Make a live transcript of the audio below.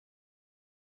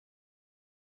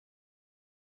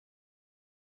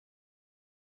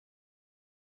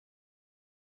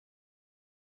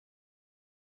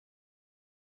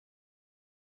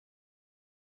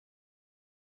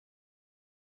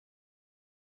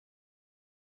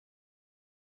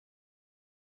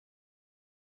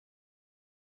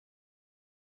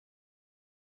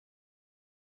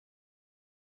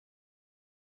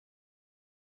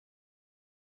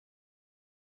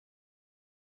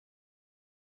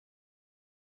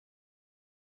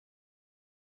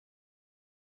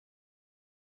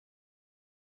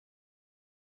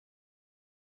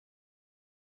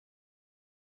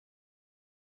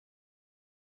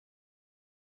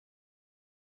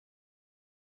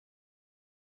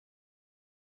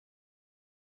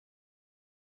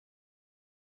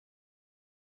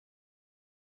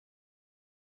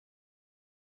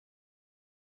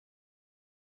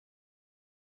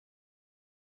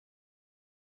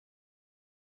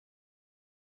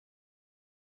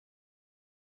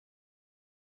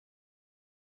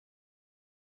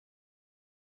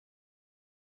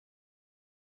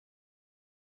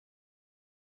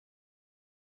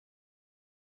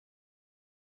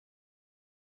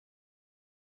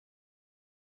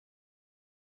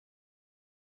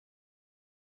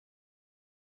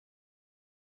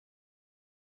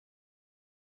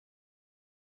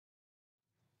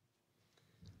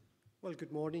Well,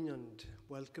 good morning and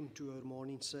welcome to our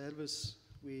morning service.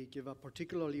 We give a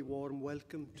particularly warm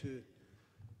welcome to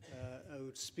our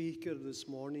speaker this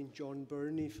morning, John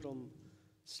Birnie from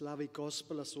Slavic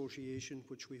Gospel Association,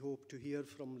 which we hope to hear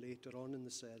from later on in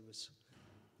the service.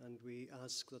 And we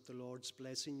ask that the Lord's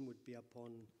blessing would be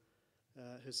upon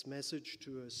his message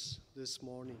to us this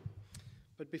morning.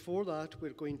 But before that,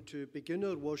 we're going to begin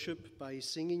our worship by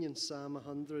singing in Psalm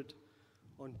 100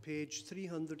 on page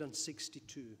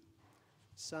 362.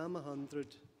 Psalm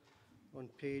 100 on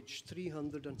page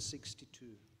 362.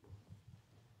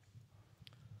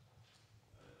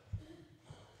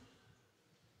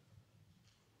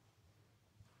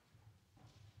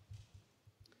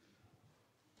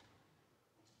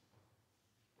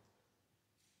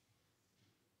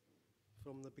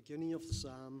 From the beginning of the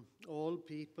psalm, all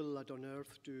people that on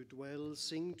earth do dwell,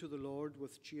 sing to the Lord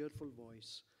with cheerful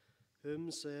voice.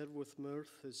 Him serve with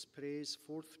mirth, his praise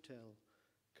forth tell.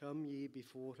 Come ye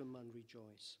before him and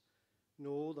rejoice.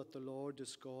 Know that the Lord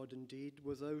is God indeed.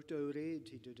 Without our aid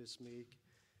he did us make.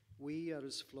 We are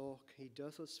his flock, he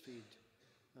doth us feed,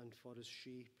 and for his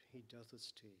sheep he doth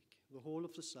us take. The whole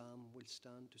of the psalm will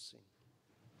stand to sing.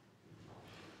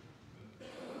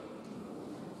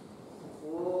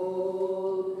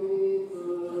 All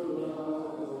people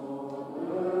on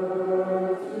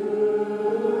earth do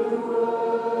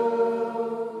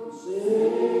dwell, sing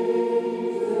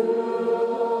to the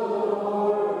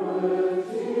Lord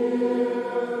with cheerful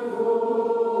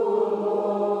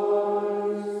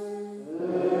voice,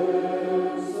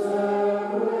 and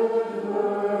serve with mirth his praise forth tell.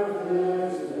 Come ye before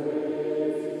him and rejoice.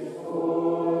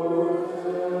 Know that the Lord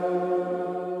is God indeed. With a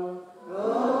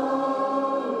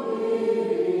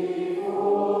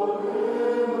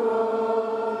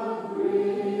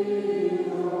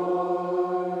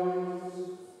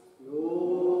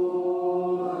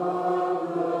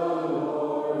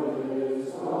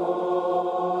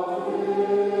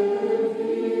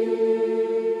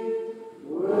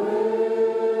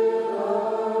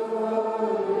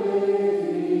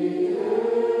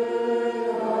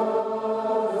covenant he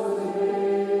did us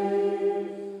make. We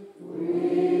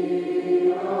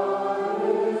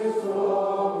are his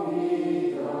flock, he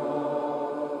doth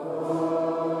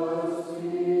us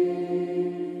feed, and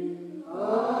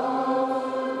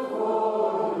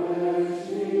for his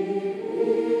sheep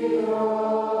he doth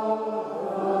us take.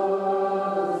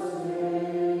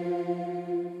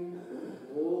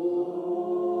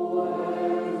 Oh,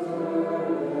 enter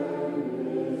then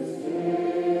his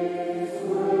gates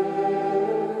with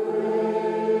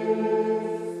praise,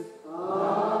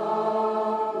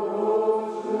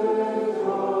 approach with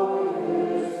joy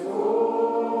his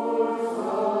courts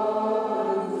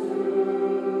unto.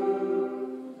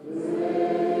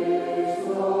 Praise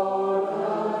Lord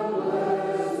and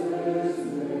bless his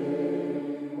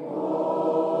name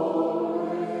always.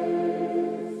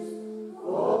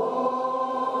 For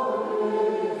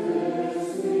it is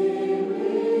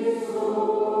seemly so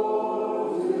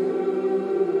to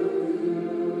do.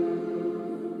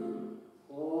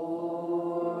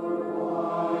 For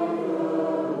by the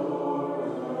Lord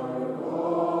our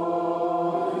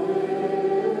God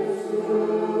is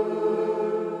good,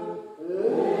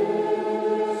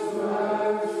 his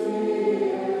mercy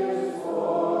is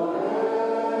forever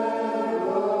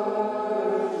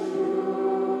sure.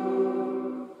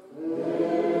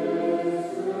 His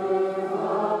truth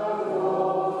hath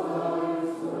all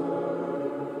times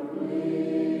firmly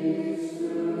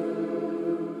stood,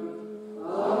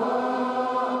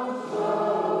 and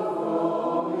shall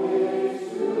from age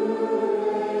to age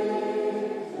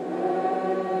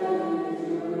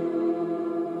endure.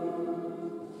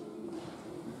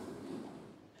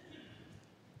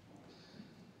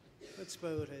 Let's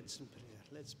bow our heads in prayer.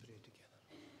 Let's pray together.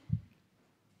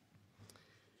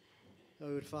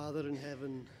 Our Father in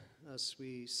heaven, as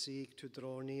we seek to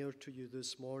draw near to you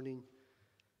this morning,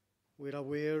 we're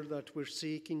aware that we're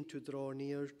seeking to draw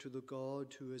near to the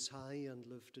God who is high and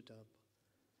lifted up.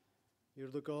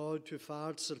 You're the God who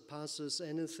far surpasses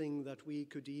anything that we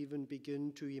could even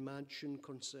begin to imagine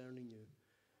concerning you,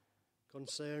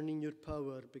 concerning your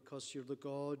power, because you're the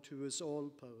God who is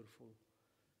all-powerful.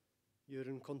 You're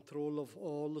in control of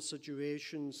all the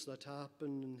situations that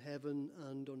happen in heaven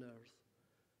and on earth.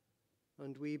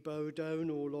 And we bow down,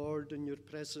 O Lord, in your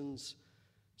presence,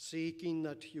 seeking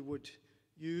that you would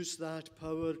use that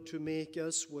power to make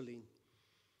us willing,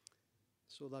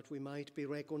 so that we might be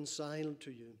reconciled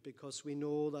to you, because we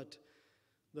know that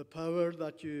the power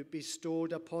that you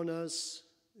bestowed upon us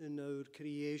in our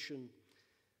creation,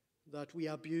 that we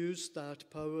abused that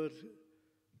power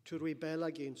to rebel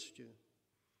against you.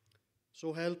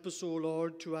 So help us, O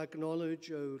Lord, to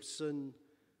acknowledge our sin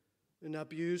in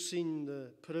abusing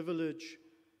the privilege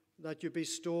that you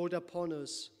bestowed upon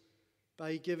us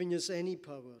by giving us any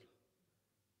power.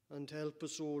 And help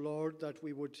us, O Lord, that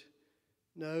we would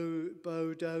now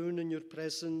bow down in your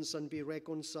presence and be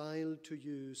reconciled to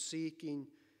you, seeking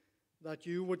that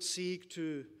you would seek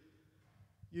to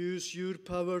use your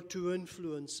power to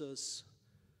influence us,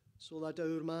 so that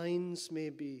our minds may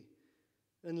be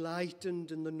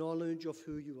enlightened in the knowledge of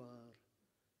who you are,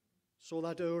 so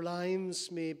that our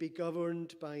lives may be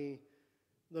governed by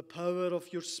the power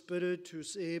of your Spirit,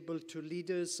 who's able to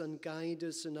lead us and guide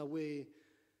us in a way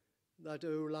that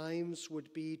our lives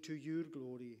would be to your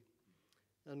glory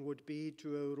and would be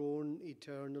to our own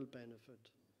eternal benefit.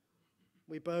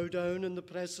 We bow down in the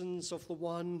presence of the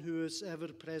one who is ever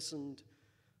present,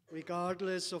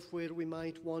 regardless of where we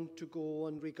might want to go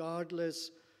and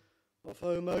regardless of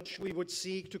how much we would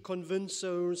seek to convince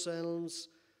ourselves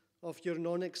of your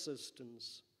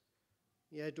non-existence.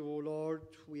 Yet, O Lord,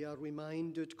 we are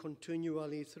reminded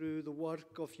continually through the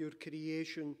work of your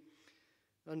creation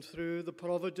and through the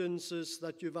providences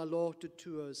that you've allotted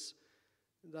to us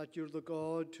that you're the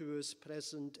God who is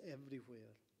present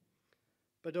everywhere.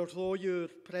 But although you're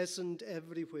present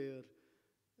everywhere,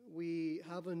 we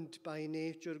haven't by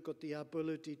nature got the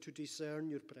ability to discern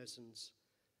your presence.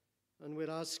 And we're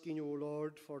asking, O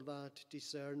Lord, for that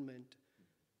discernment,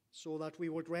 so that we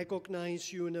would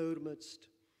recognize you in our midst,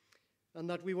 and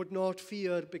that we would not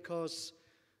fear because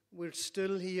we're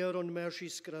still here on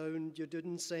mercy's ground. You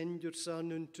didn't send your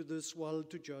Son into this world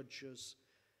to judge us.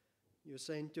 You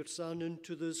sent your Son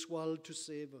into this world to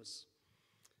save us.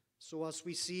 So as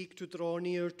we seek to draw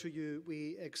near to you,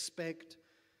 we expect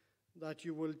that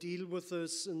you will deal with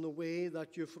us in the way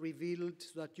that you've revealed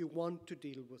that you want to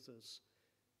deal with us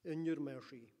in your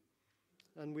mercy.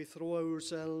 And we throw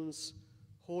ourselves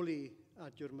wholly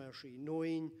at your mercy,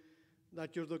 knowing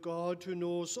that you're the God who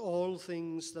knows all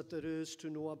things that there is to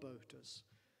know about us.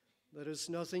 There is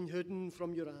nothing hidden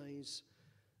from your eyes.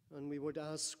 And we would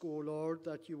ask, O Lord,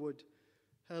 that you would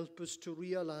help us to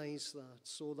realize that,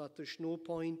 so that there's no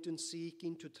point in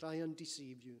seeking to try and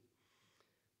deceive you.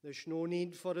 There's no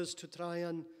need for us to try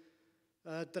and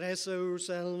dress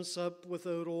ourselves up with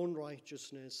our own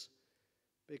righteousness,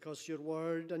 because your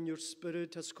word and your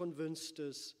Spirit has convinced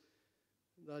us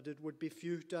that it would be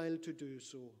futile to do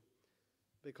so,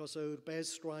 because our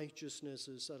best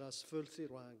righteousnesses are as filthy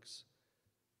rags.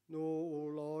 No,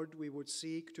 O Lord, we would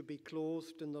seek to be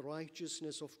clothed in the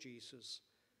righteousness of Jesus,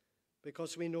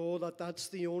 because we know that that's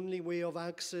the only way of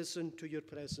access into your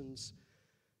presence,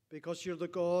 because you're the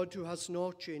God who has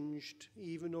not changed,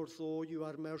 even although you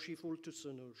are merciful to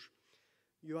sinners.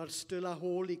 You are still a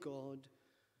holy God,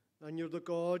 and you're the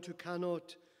God who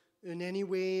cannot in any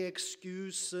way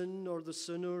excuse sin or the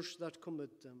sinners that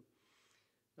commit them.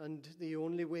 And the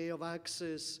only way of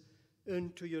access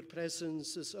into your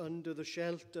presence is under the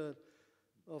shelter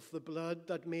of the blood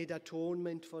that made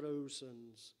atonement for our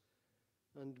sins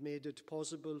and made it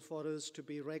possible for us to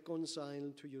be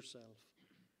reconciled to yourself.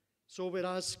 So we're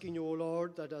asking, O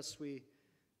Lord, that as we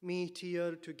meet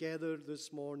here together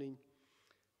this morning,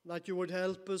 that you would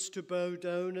help us to bow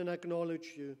down and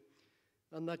acknowledge you,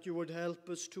 and that you would help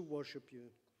us to worship you.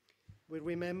 We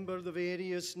remember the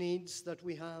various needs that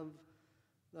we have,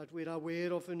 that we're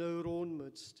aware of in our own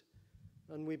midst,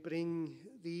 and we bring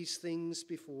these things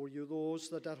before you, those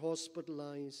that are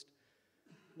hospitalized,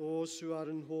 those who are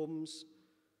in homes,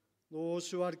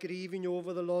 those who are grieving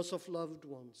over the loss of loved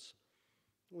ones.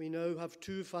 We now have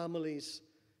 2 families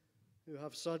who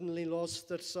have suddenly lost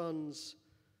their sons,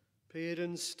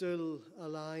 parents still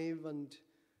alive and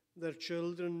their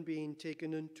children being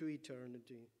taken into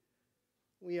eternity.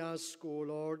 We ask, O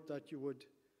Lord, that you would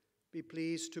be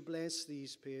pleased to bless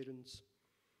these parents,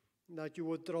 that you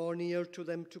would draw near to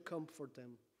them to comfort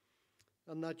them,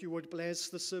 and that you would bless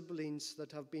the siblings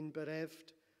that have been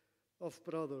bereft of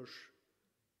brothers.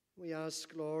 We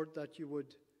ask, Lord, that you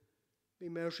would be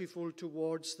merciful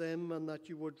towards them and that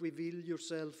you would reveal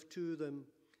yourself to them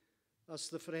as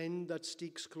the friend that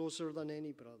sticks closer than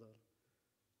any brother.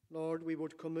 Lord, we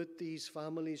would commit these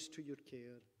families to your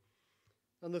care.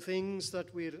 And the things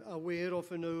that we're aware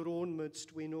of in our own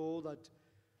midst, we know that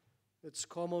it's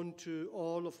common to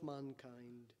all of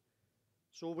mankind.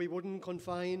 So we wouldn't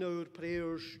confine our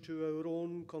prayers to our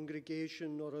own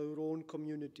congregation or our own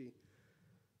community.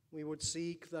 We would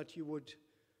seek that you would,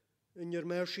 in your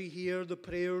mercy, hear the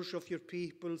prayers of your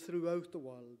people throughout the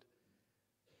world,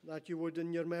 that you would,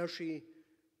 in your mercy,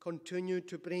 continue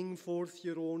to bring forth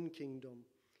your own kingdom,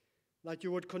 that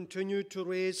you would continue to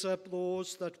raise up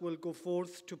those that will go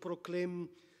forth to proclaim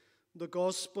the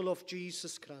gospel of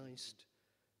Jesus Christ.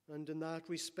 And in that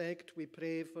respect, we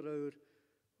pray for our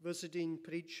visiting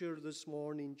preacher this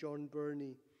morning, John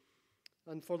Birnie,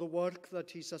 and for the work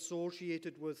that he's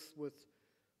associated with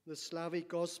the Slavic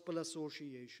Gospel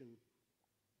Association.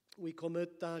 We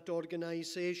commit that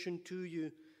organization to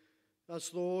you as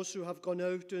those who have gone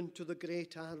out into the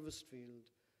great harvest field.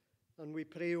 And we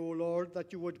pray, O Lord,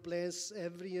 that you would bless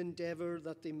every endeavor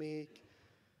that they make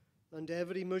and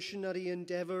every missionary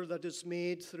endeavor that is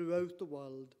made throughout the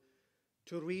world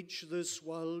to reach this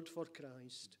world for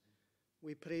Christ.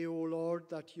 We pray, O Lord,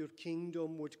 that your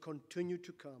kingdom would continue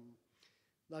to come,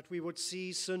 that we would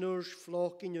see sinners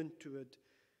flocking into it,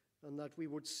 and that we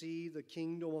would see the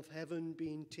kingdom of heaven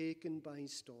being taken by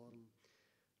storm.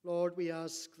 Lord, we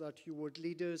ask that you would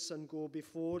lead us and go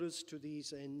before us to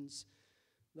these ends,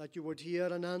 that you would hear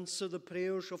and answer the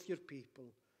prayers of your people,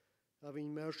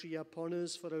 having mercy upon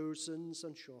us for our sins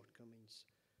and shortcomings.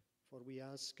 For we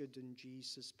ask it in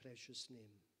Jesus' precious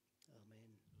name.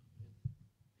 Amen.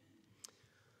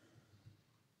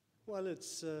 Well,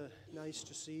 it's nice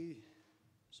to see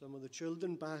some of the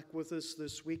children back with us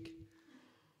this week.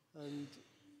 And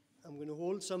I'm going to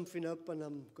hold something up and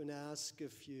I'm going to ask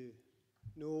if you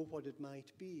know what it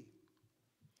might be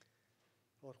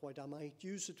or what I might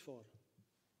use it for.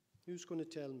 Who's going to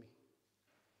tell me?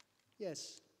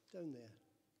 Yes, down there.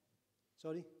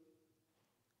 Sorry?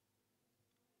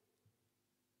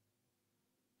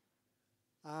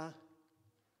 I'm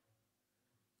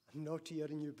not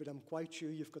hearing you, but I'm quite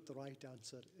sure you've got the right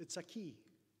answer. It's a key.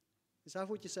 Is that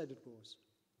what you said it was?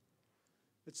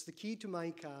 It's the key to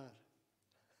my car.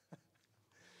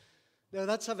 Now,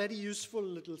 that's a very useful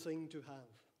little thing to have,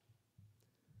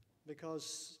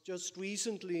 because just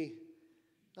recently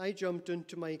I jumped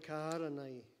into my car and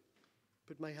I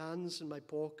put my hands in my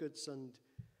pockets and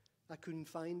I couldn't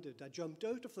find it. I jumped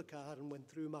out of the car and went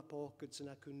through my pockets and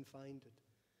I couldn't find it.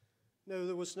 Now,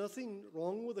 there was nothing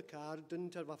wrong with the car. It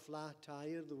didn't have a flat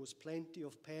tire. There was plenty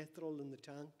of petrol in the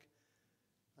tank.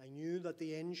 I knew that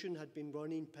the engine had been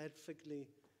running perfectly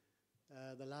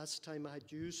the last time I had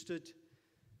used it.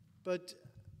 But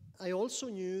I also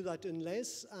knew that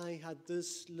unless I had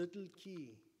this little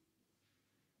key,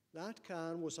 that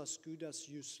car was as good as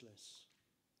useless.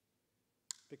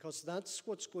 Because that's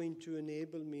what's going to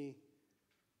enable me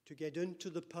to get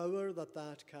into the power that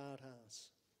that car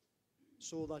has,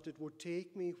 so that it would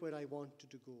take me where I wanted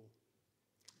to go.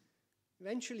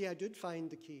 Eventually, I did find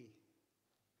the key.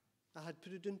 I had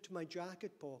put it into my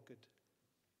jacket pocket.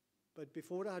 But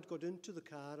before I had got into the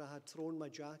car, I had thrown my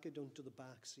jacket onto the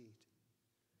back seat.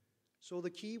 So the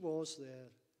key was there.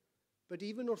 But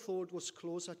even although it was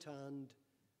close at hand,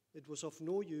 it was of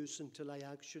no use until I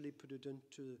actually put it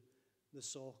into the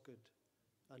socket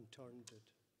and turned it.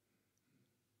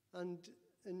 And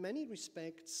in many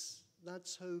respects,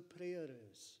 that's how prayer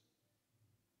is.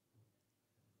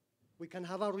 We can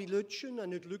have a religion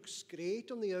and it looks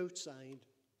great on the outside.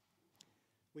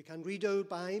 We can read our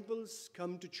Bibles,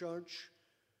 come to church,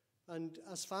 and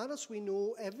as far as we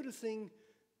know, everything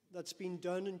that's been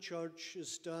done in church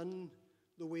is done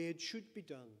the way it should be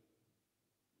done.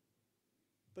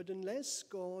 But unless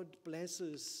God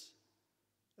blesses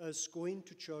us going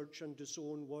to church and His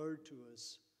own word to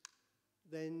us,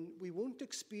 then we won't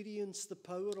experience the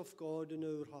power of God in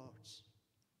our hearts.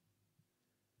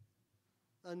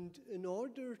 And in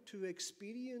order to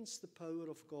experience the power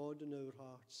of God in our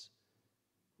hearts,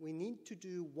 we need to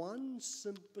do one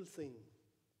simple thing.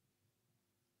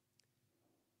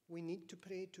 We need to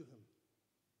pray to Him.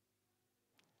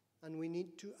 And we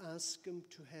need to ask Him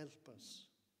to help us.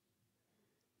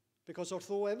 Because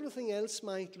although everything else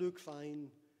might look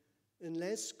fine,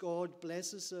 unless God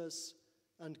blesses us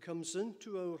and comes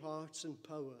into our hearts in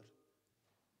power,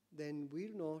 then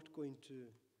we're not going to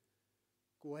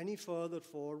go any further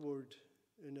forward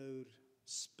in our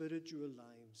spiritual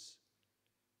lives.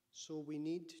 So we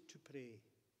need to pray.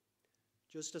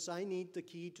 Just as I need the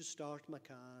key to start my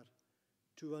car,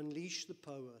 to unleash the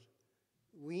power,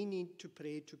 we need to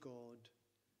pray to God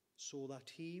so that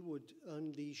He would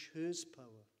unleash His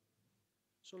power.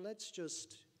 So let's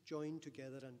just join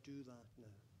together and do that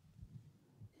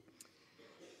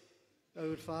now.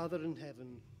 Our Father in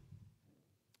heaven,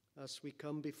 as we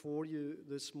come before you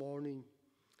this morning,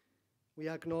 we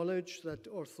acknowledge that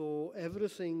although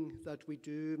everything that we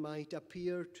do might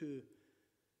appear to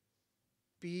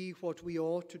be what we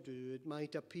ought to do, it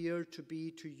might appear to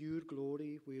be to your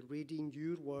glory. We're reading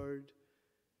your word.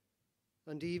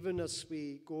 And even as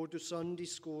we go to Sunday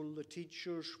school, the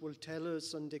teachers will tell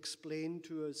us and explain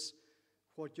to us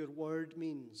what your word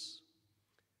means.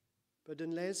 But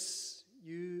unless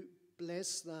you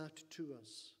bless that to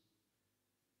us,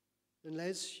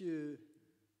 unless you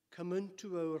come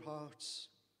into our hearts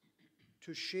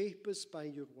to shape us by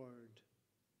your word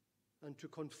and to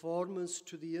conform us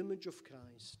to the image of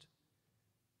Christ,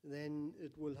 then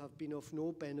it will have been of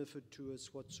no benefit to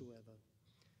us whatsoever.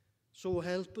 So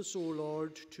help us, O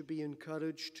Lord, to be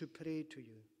encouraged to pray to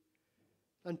you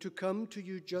and to come to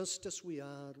you just as we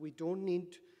are. We don't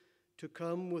need to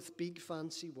come with big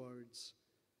fancy words.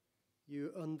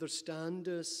 You understand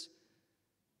us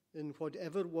in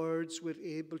whatever words we're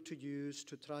able to use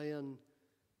to try and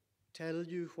tell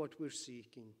you what we're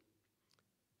seeking.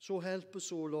 So help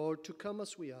us, O Lord, to come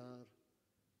as we are,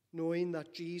 knowing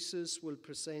that Jesus will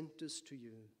present us to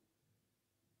you.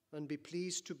 And be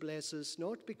pleased to bless us,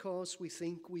 not because we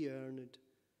think we earn it,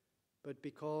 but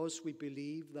because we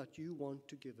believe that you want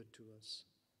to give it to us.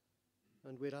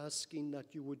 And we're asking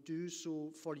that you would do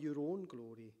so for your own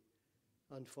glory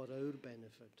and for our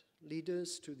benefit. Lead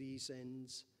us to these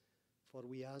ends, for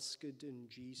we ask it in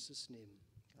Jesus' name.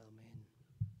 Amen.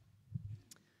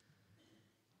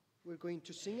 We're going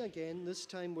to sing again. This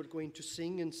time we're going to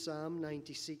sing in Psalm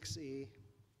 96a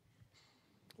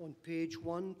on page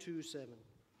 127.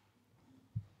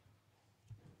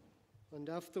 And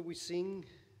after we sing,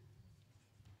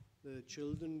 the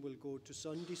children will go to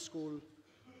Sunday school,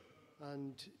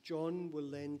 and John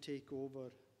will then take over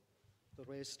the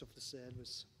rest of the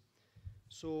service.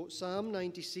 So Psalm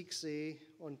 96a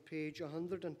on page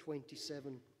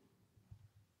 127.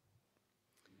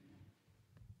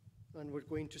 And we're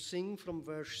going to sing from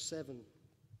verse 7.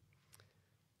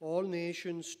 All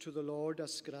nations to the Lord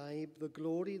ascribe the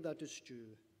glory that is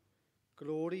due.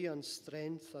 Glory and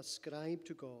strength ascribe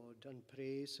to God, and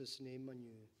praise his name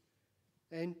anew.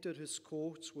 Enter his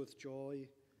courts with joy,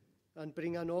 and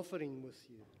bring an offering with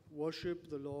you. Worship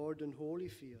the Lord in holy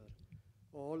fear.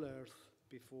 All earth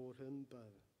before him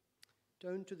bow.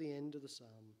 Down to the end of the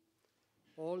psalm.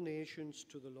 All nations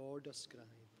to the Lord ascribe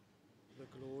the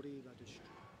glory that is due.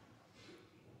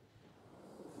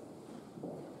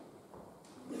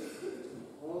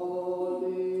 All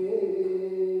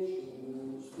nations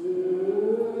to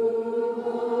the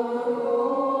Lord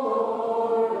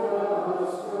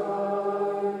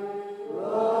ascribe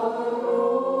the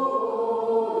glory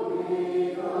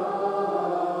that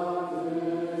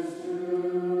is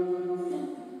due.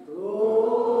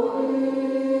 Glory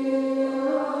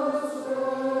and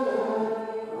strength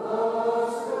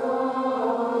ascribe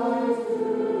to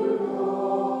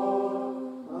God,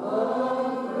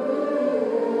 and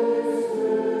praise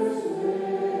his name.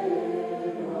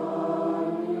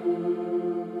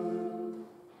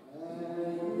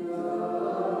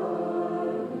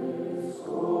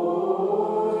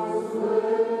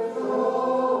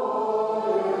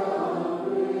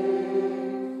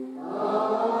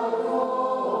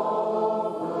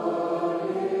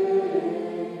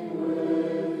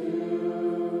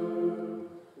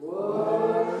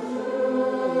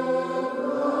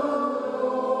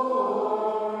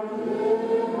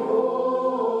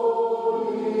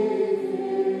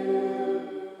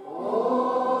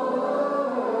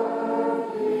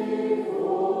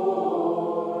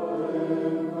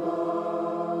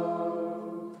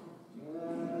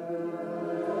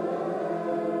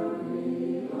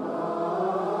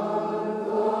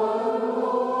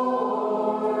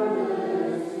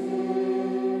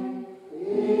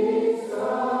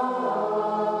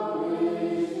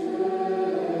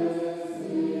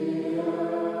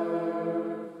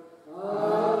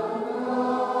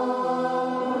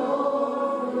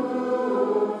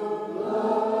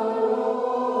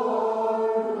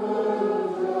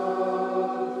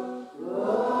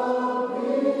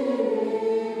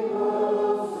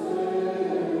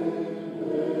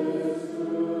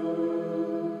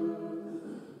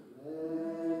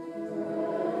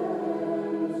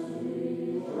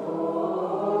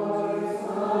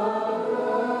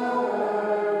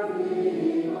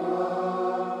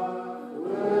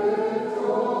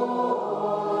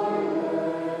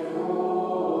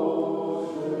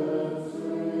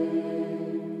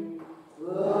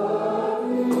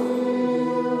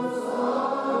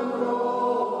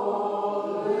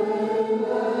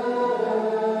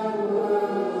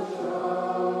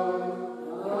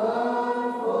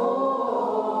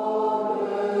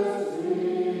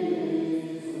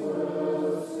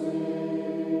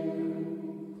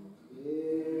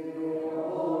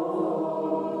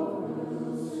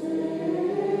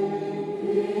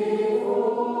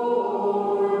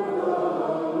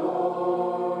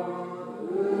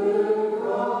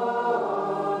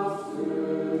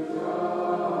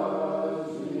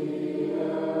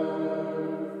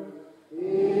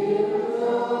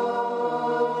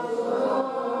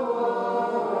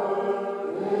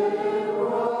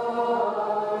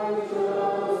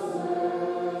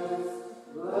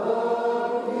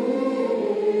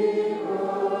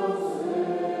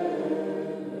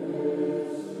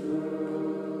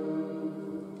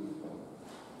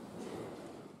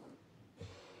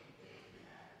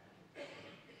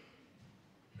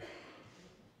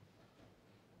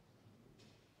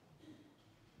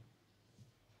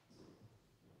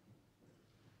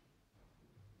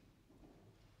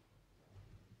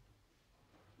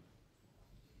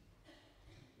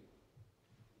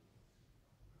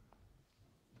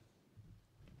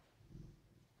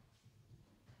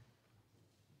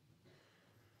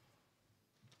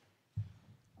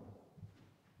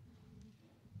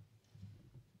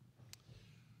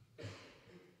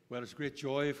 Well, it's a great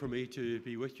joy for me to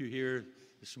be with you here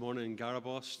this morning in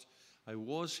Garabost. I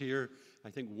was here, I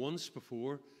think, once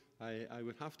before. I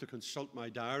would have to consult my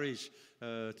diaries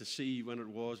to see when it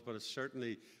was, but it's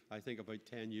certainly, I think, about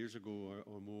 10 years ago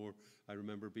or more, I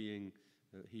remember being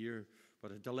here.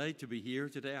 But a delight to be here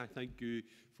today. I thank you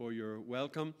for your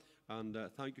welcome, and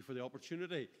thank you for the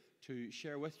opportunity to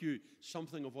share with you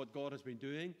something of what God has been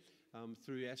doing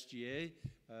through SGA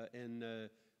in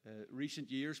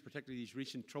recent years, particularly these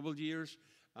recent troubled years,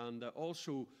 and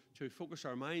also to focus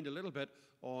our mind a little bit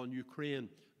on Ukraine.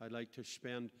 I'd like to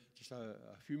spend just a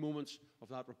few moments of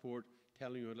that report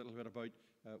telling you a little bit about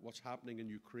what's happening in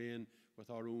Ukraine with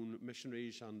our own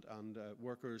missionaries and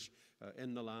workers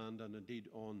in the land and indeed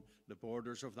on the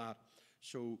borders of that.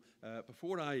 So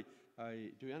before I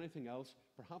do anything else,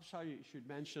 perhaps I should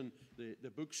mention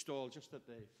the bookstall just at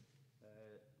the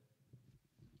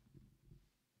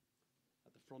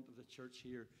front of the church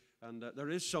here, and there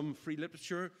is some free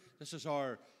literature. This is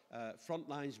our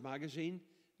Frontlines magazine,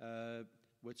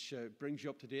 which brings you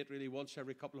up to date really once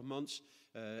every couple of months.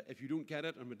 If you don't get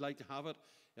it and would like to have it,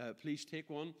 please take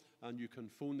one, and you can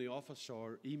phone the office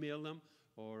or email them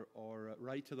or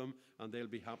write to them, and they'll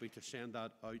be happy to send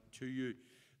that out to you.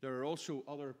 There are also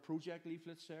other project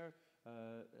leaflets there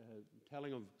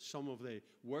telling of some of the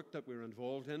work that we're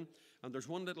involved in. And there's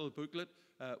one little booklet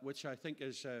which I think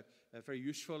is very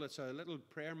useful. It's a little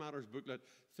prayer matters booklet,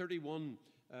 31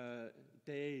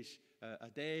 days a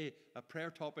day, a prayer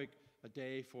topic a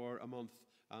day for a month.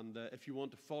 And if you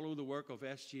want to follow the work of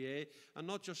SGA, and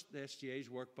not just the SGA's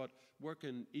work, but work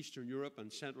in Eastern Europe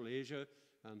and Central Asia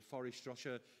and Far East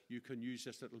Russia, you can use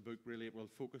this little book. Really, it will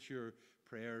focus your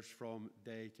prayers from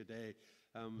day to day.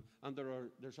 And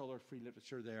there's other free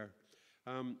literature there.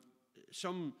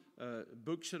 Some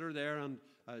books that are there, and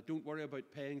don't worry about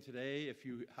paying today if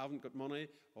you haven't got money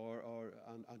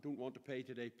and don't want to pay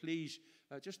today. Please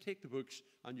just take the books,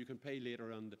 and you can pay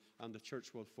later, and the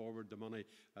church will forward the money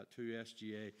to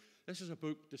SGA. This is a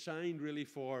book designed really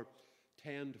for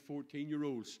 10 to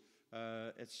 14-year-olds.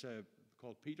 It's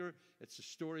called Peter. It's the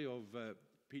story of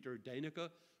Peter Deinica,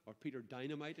 or Peter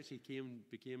Dynamite as he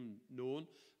became known,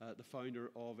 the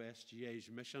founder of SGA's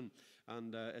mission.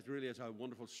 And it really is a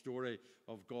wonderful story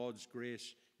of God's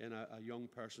grace in a young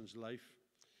person's life.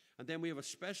 And then we have a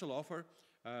special offer,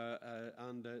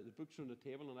 and the books are on the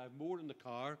table, and I have more in the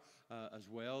car as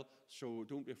well, so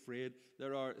don't be afraid.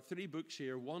 There are 3 books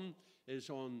here. One is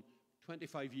on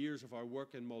 25 years of our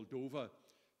work in Moldova.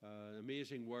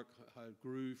 Amazing work, how it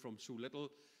grew from so little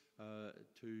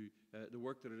to the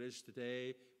work that it is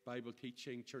today, Bible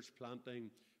teaching, church planting,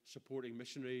 supporting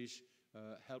missionaries,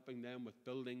 helping them with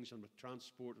buildings and with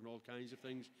transport and all kinds of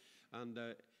things. And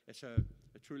it's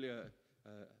truly a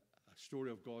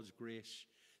story of God's grace.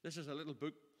 This is a little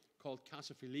book called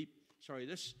Casa Philippe. Sorry,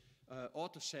 this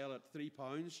ought to sell at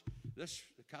 £3. This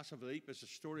Casa Philippe is a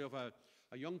story of a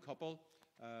young couple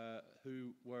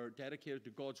who were dedicated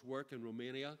to God's work in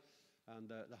Romania. And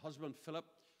the husband, Philip,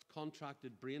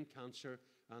 contracted brain cancer,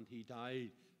 and he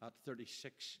died at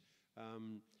 36.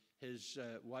 His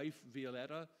wife,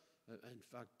 Violetta, in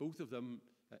fact, both of them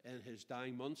in his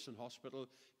dying months in hospital,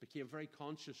 became very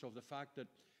conscious of the fact that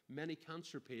many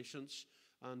cancer patients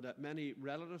and many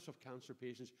relatives of cancer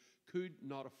patients could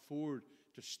not afford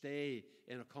to stay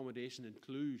in accommodation in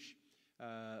Cluj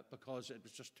because it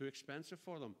was just too expensive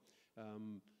for them.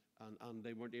 And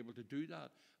they weren't able to do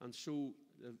that. And so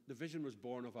the vision was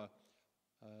born of a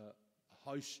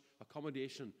house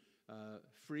accommodation,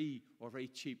 free or very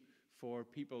cheap, for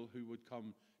people who would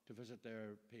come to visit their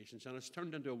patients. And it's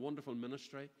turned into a wonderful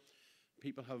ministry.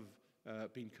 People have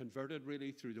been converted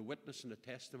really through the witness and the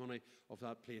testimony of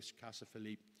that place, Casa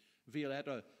Philippe.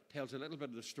 Violetta tells a little bit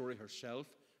of the story herself,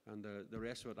 and the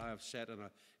rest of it I have set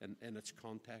in its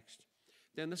context.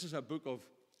 Then this is a book of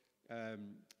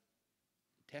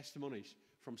testimonies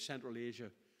from Central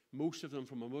Asia, most of them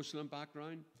from a Muslim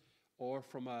background or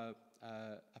from a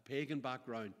pagan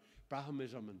background,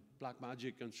 Brahmanism and black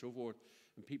magic and so forth,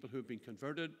 and people who have been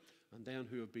converted and then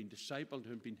who have been discipled,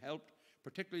 who have been helped,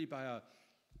 particularly by a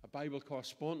Bible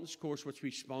correspondence course which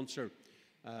we sponsor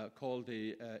called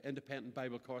the Independent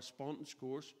Bible Correspondence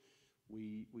Course.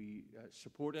 We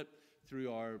support it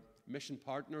through our mission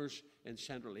partners in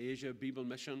Central Asia, Bible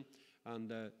Mission, and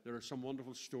there are some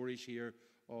wonderful stories here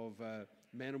of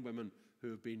men and women who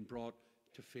have been brought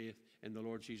to faith in the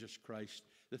Lord Jesus Christ.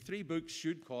 The 3 books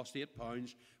should cost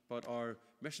 £8, but our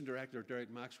mission director, Derek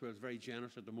Maxwell, is very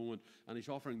generous at the moment, and he's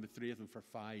offering the 3 of them for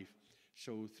 £5.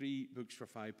 So 3 books for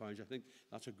 £5. I think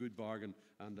that's a good bargain,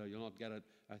 and you'll not get it,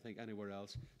 I think, anywhere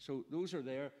else. So those are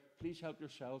there. Please help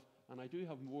yourself. And I do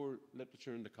have more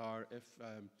literature in the car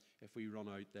if we run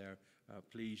out there.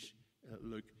 Please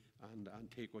look and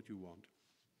take what you want.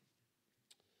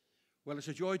 Well, it's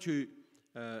a joy to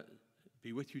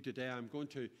be with you today. I'm going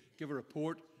to give a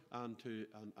report and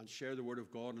share the Word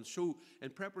of God. And so, in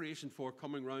preparation for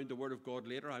coming round the Word of God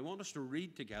later, I want us to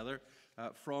read together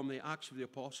from the Acts of the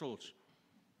Apostles.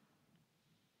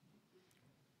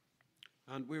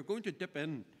 And we're going to dip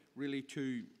in, really,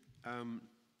 to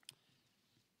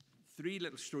 3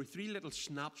 little stories, 3 little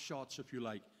snapshots, if you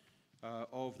like,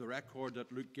 of the record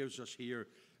that Luke gives us here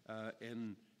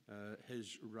in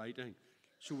his writing.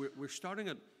 So we're starting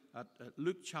at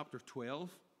Luke chapter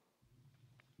 12.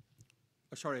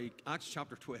 Acts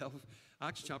chapter 12.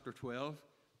 Acts chapter 12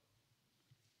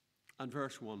 and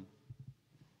verse 1.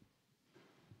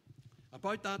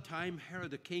 About that time,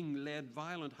 Herod the king laid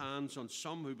violent hands on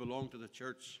some who belonged to the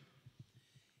church.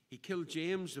 He killed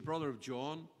James, the brother of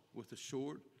John, with the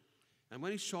sword. And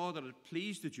when he saw that it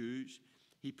pleased the Jews,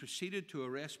 he proceeded to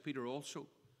arrest Peter also.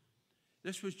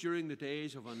 This was during the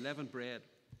days of unleavened bread.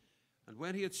 And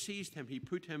when he had seized him, he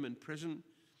put him in prison,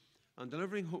 and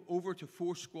delivering him over to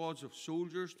 4 squads of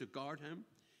soldiers to guard him,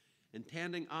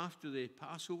 intending after the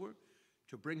Passover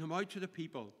to bring him out to the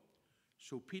people.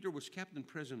 So Peter was kept in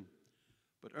prison,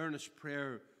 but earnest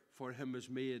prayer for him was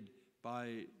made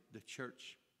by the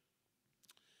church.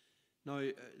 Now,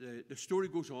 the story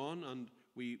goes on, and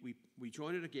we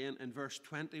join it again in verse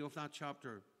 20 of that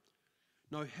chapter.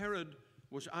 Now Herod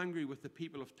was angry with the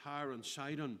people of Tyre and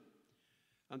Sidon,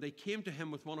 and they came to him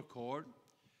with one accord,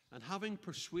 and having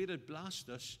persuaded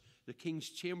Blastus, the king's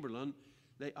chamberlain,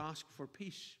 they asked for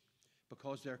peace,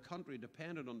 because their country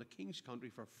depended on the king's country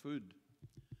for food.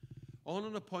 On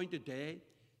an appointed day,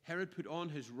 Herod put on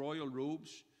his royal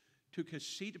robes, took his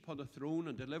seat upon the throne,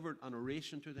 and delivered an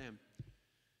oration to them.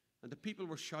 And the people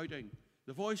were shouting,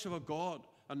 "The voice of a God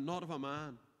and not of a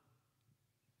man."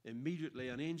 Immediately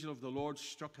an angel of the Lord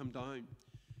struck him down,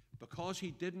 because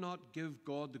he did not give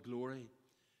God the glory,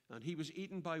 and he was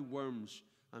eaten by worms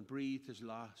and breathed his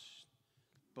last.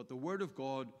 But the word of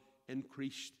God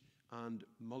increased and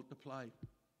multiplied.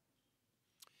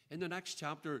 In the next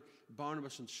chapter,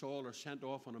 Barnabas and Saul are sent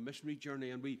off on a missionary journey,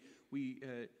 and we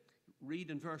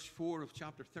read in verse 4 of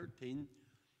chapter 13,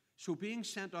 "So being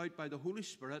sent out by the Holy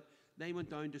Spirit, they went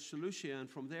down to Seleucia, and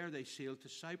from there they sailed to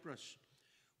Cyprus.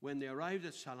 When they arrived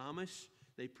at Salamis,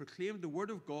 they proclaimed the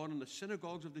word of God in the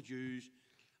synagogues of the Jews,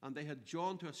 and they had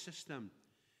John to assist them.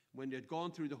 When they had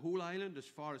gone through the whole island as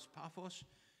far as Paphos,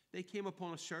 they came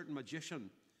upon a certain magician,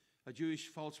 a Jewish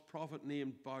false prophet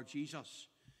named Bar-Jesus.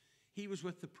 He was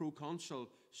with the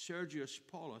proconsul Sergius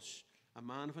Paulus, a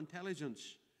man of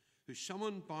intelligence, who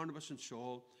summoned Barnabas and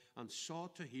Saul and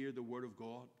sought to hear the word of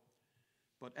God.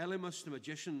 But Elymas the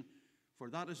magician, for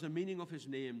that is the meaning of his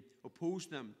name,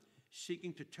 opposed them,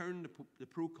 seeking to turn the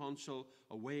proconsul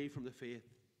away from the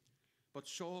faith. But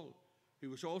Saul, who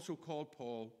was also called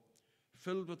Paul,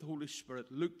 filled with the Holy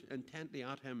Spirit, looked intently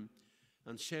at him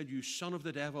and said, 'You son of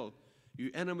the devil,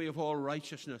 you enemy of all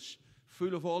righteousness,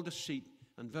 full of all deceit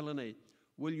and villainy,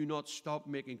 will you not stop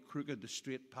making crooked the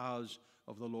straight paths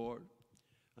of the Lord?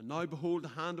 And now behold, the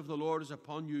hand of the Lord is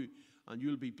upon you, and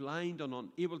you'll be blind and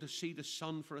unable to see the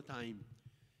sun for a time.'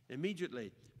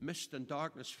 Immediately mist and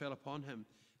darkness fell upon him,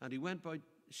 and he went about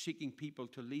seeking people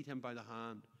to lead him by the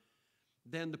hand.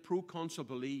 Then the proconsul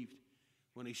believed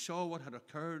when he saw what had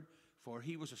occurred, for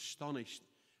he was astonished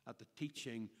at the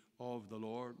teaching of the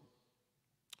Lord."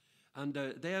 And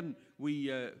then we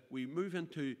move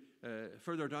into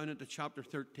further down into chapter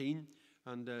 13,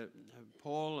 and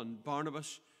Paul and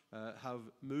Barnabas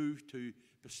have moved to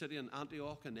Pisidian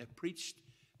Antioch, and they've preached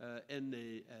in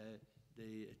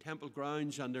the temple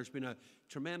grounds, and there's been a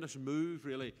tremendous move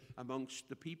really amongst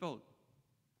the people.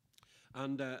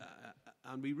 And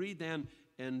we read then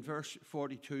in verse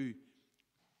 42,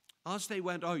 "As they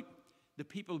went out, the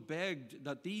people begged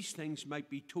that these things might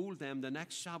be told them the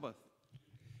next Sabbath.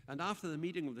 And after the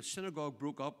meeting of the synagogue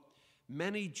broke up,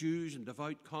 many Jews and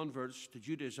devout converts to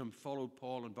Judaism followed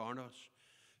Paul and Barnabas,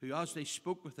 who, as they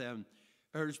spoke with them,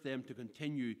 urged them to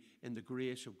continue in the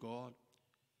grace of God.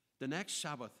 The next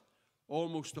Sabbath,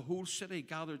 almost the whole city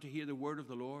gathered to hear the word of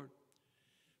the Lord.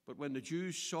 But when the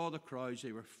Jews saw the crowds,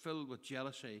 they were filled with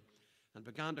jealousy and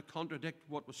began to contradict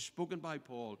what was spoken by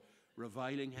Paul,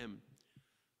 reviling him.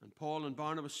 And Paul and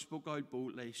Barnabas spoke out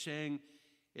boldly, saying,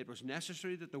 'It was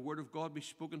necessary that the word of God be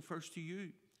spoken first to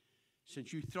you.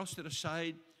 Since you thrust it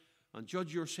aside and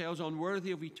judge yourselves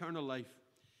unworthy of eternal life,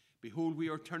 behold, we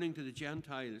are turning to the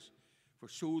Gentiles. For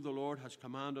so the Lord has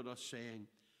commanded us, saying,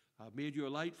 I have made you a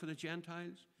light for the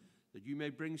Gentiles, that you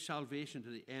may bring salvation to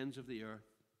the ends of the earth.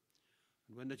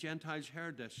 And when the Gentiles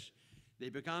heard this, they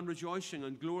began rejoicing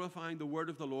and glorifying the word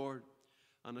of the Lord,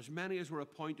 and as many as were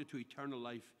appointed to eternal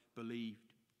life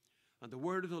believed. And the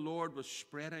word of the Lord was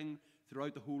spreading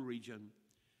throughout the whole region.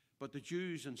 But the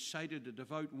Jews incited a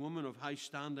devout woman of high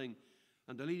standing,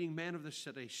 and the leading men of the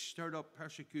city stirred up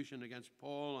persecution against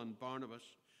Paul and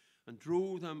Barnabas, and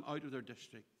drove them out of their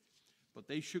district. But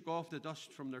they shook off the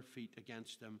dust from their feet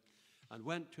against them, and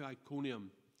went to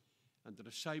Iconium, and the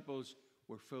disciples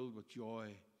were filled with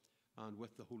joy and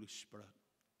with the Holy Spirit.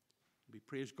 We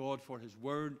praise God for his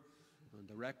word and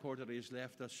the record that he has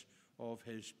left us of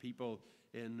his people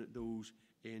in those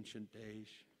ancient days.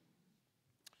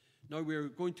 Now we're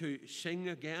going to sing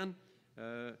again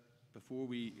before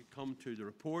we come to the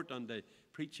report and the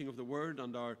preaching of the word.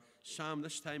 And our psalm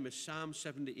this time is Psalm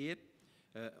 78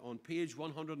 on page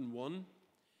 101.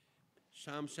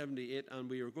 Psalm 78, and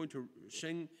we are going to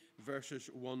sing verses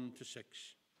 1 to 6.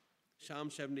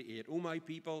 Psalm 78. O my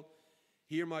people,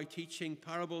 hear my teaching,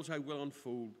 parables I will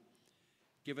unfold.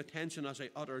 Give attention as I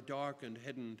utter dark and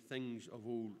hidden things of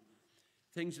old.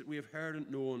 Things that we have heard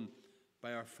and known,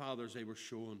 by our fathers they were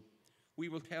shown. We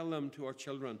will tell them to our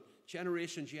children,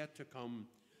 generations yet to come.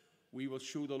 We will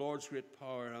show the Lord's great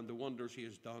power and the wonders he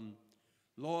has done.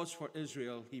 Laws for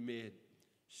Israel he made,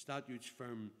 statutes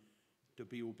firm to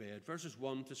be obeyed. Verses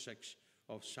 1 to 6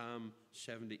 of Psalm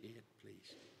 78,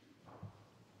 please.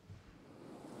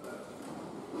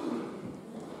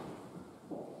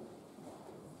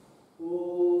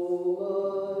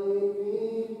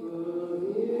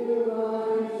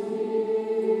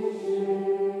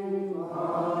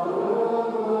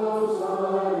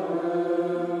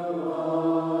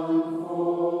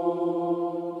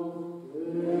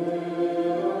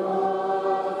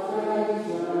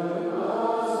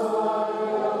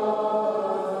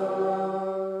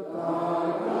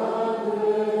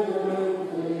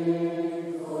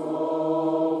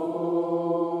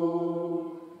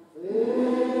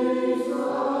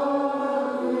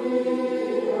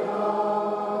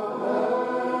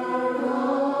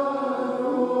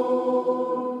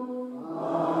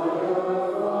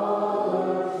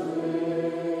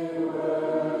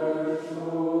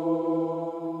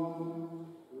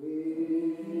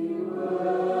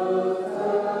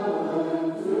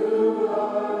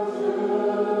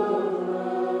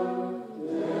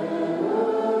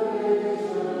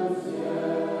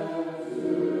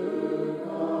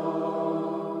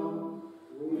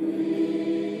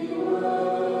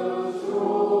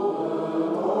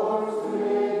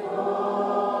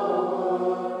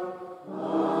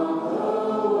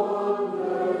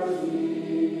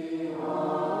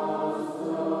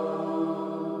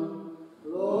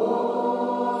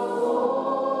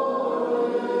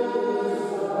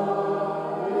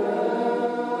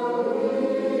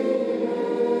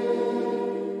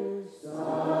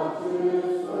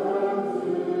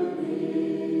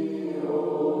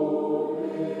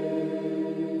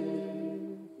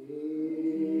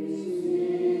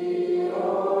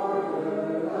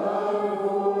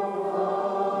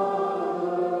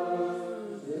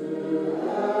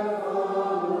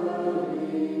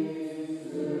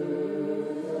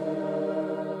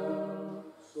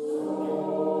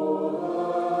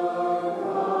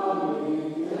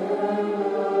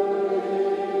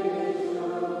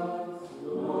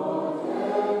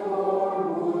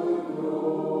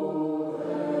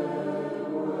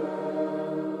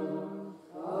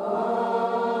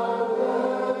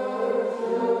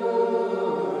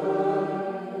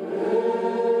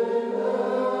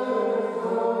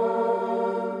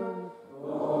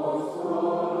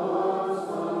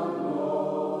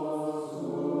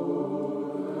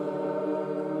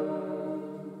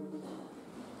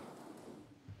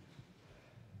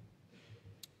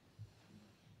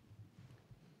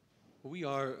 We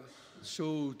are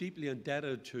so deeply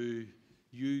indebted to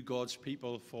you, God's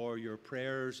people, for your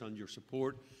prayers and your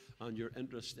support and your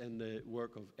interest in the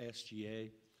work of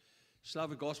SGA.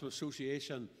 Slavic Gospel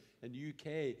Association in the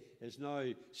UK is now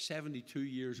 72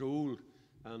 years old,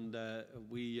 and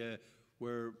we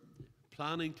were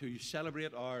planning to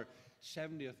celebrate our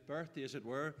 70th birthday, as it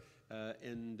were,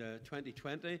 in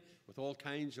 2020 with all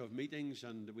kinds of meetings,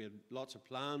 and we had lots of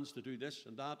plans to do this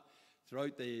and that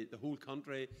throughout the whole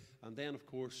country. And then, of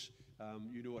course,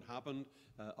 you know what happened.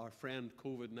 Our friend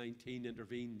COVID-19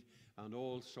 intervened, and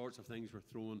all sorts of things were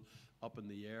thrown up in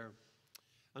the air.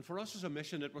 And for us as a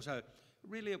mission, it was a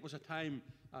really it was a time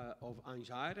of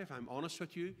anxiety, if I'm honest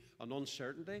with you, and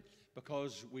uncertainty,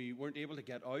 because we weren't able to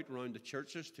get out around the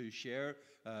churches to share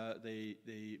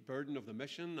the burden of the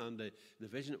mission and the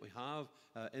vision that we have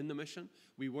in the mission.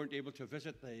 We weren't able to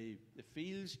visit the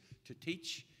fields to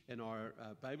teach in our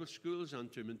Bible schools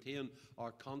and to maintain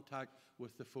our contact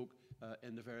with the folk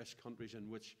in the various countries in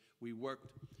which we worked.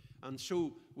 And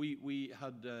so we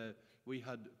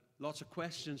had lots of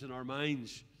questions in our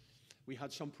minds. We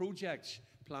had some projects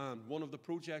planned. One of the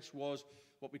projects was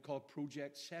what we call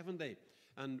Project 70.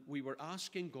 And we were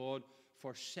asking God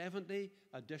for 70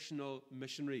 additional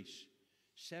missionaries.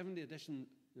 70 additional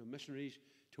missionaries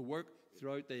to work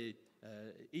throughout the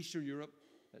Eastern Europe,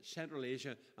 Central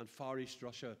Asia, and Far East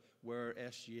Russia, where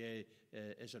SGA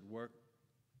is at work.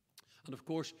 And of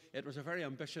course, it was a very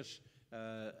ambitious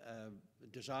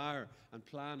desire and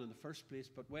plan in the first place.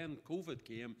 But when COVID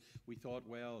came, we thought,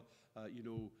 well,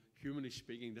 humanly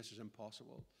speaking, this is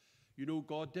impossible.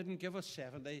 God didn't give us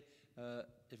 70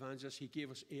 evangelists. He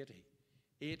gave us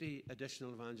 80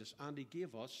 additional evangelists. And he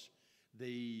gave us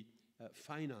the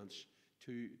finance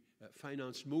to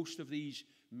finance most of these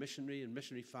missionary and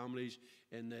missionary families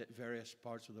in the various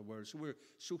parts of the world. So we're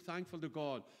so thankful to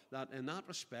God that in that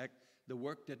respect, the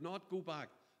work did not go back.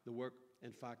 The work,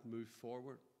 in fact, moved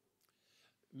forward.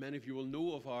 Many of you will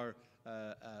know of our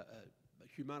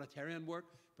humanitarian work,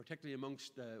 particularly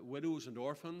amongst widows and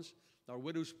orphans. Our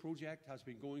Widows Project has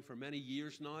been going for many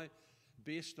years now,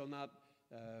 based on that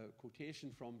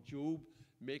quotation from Job,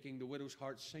 making the widow's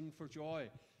heart sing for joy.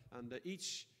 And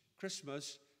each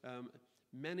Christmas,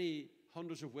 many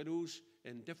hundreds of widows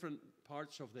in different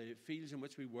parts of the fields in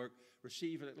which we work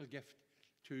receive a little gift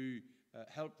to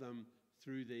help them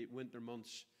through the winter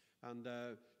months. And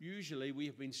usually we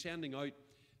have been sending out,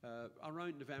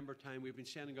 around November time, we've been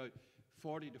sending out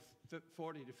 40 to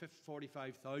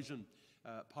 45,000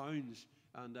 pounds,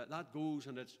 and that goes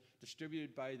and it's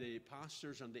distributed by the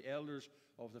pastors and the elders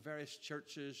of the various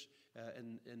churches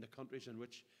in the countries in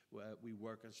which we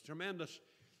work. It's a tremendous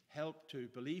help to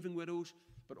believing widows,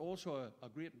 but also a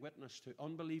great witness to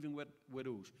unbelieving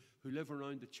widows who live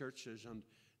around the churches, and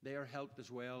they are helped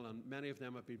as well, and many of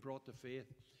them have been brought to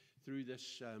faith through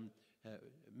this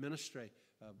ministry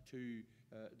to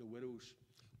the widows.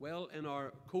 Well, in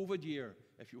our COVID year,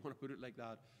 if you want to put it like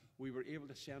that, we were able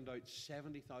to send out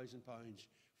 £70,000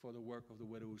 for the work of the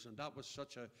widows, and that was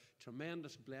such a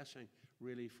tremendous blessing,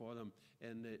 really, for them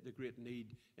in the great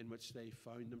need in which they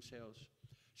found themselves.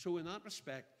 So in that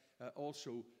respect,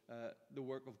 also, the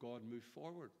work of God moved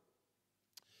forward.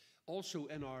 Also,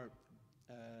 in our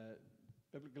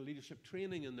biblical leadership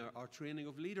training and our training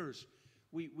of leaders,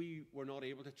 we were not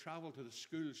able to travel to the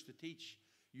schools to teach.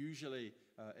 Usually,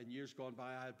 in years gone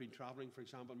by, I had been traveling, for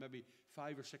example, maybe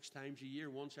 5 or 6 times a year,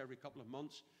 once every couple of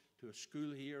months, to a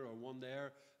school here or one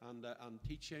there, and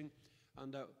teaching.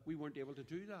 And we weren't able to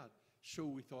do that. So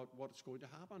we thought, what's going to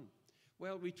happen?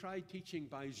 Well, we tried teaching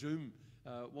by Zoom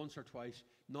once or twice,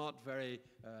 not very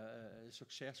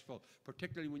successful,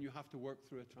 particularly when you have to work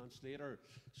through a translator.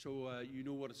 So you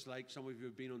know what it's like. Some of you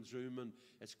have been on Zoom, and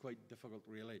it's quite difficult,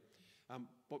 really.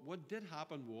 But what did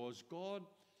happen was God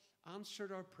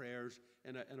answered our prayers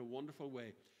in a wonderful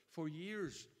way. For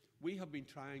years, we have been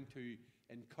trying to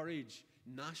encourage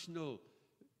national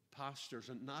pastors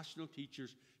and national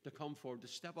teachers to come forward, to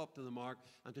step up to the mark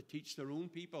and to teach their own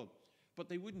people. But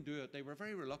they wouldn't do it. They were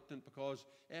very reluctant because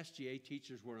SGA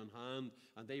teachers were on hand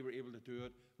and they were able to do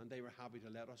it, and they were happy to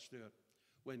let us do it.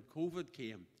 When COVID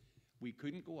came, we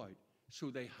couldn't go out, so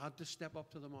they had to step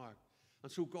up to the mark.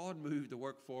 And so God moved the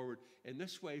work forward in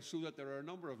this way, so that there are a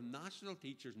number of national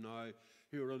teachers now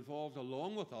who are involved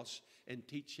along with us in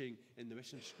teaching in the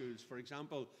mission schools. For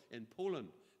example, in Poland,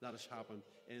 that has happened.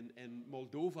 In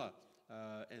Moldova,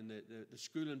 in the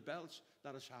school in Belts,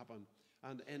 that has happened.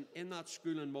 And in that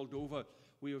school in Moldova,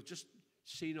 we have just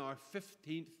seen our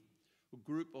 15th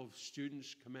group of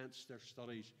students commence their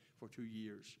studies for 2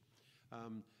 years.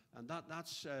 And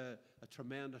that's a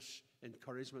tremendous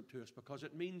encouragement to us, because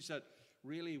it means that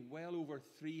really well over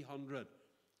 300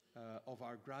 of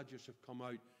our graduates have come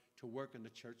out to work in the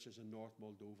churches in North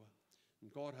Moldova.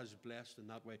 And God has blessed in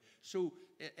that way. So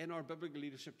in our biblical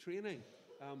leadership training,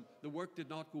 the work did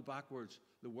not go backwards.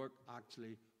 The work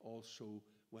actually also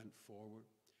went forward.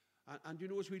 And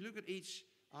as we look at each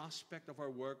aspect of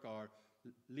our work, our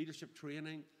leadership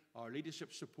training, our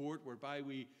leadership support, whereby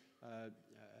we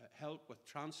help with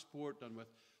transport and with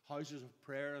houses of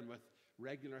prayer and with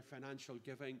regular financial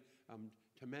giving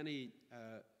to many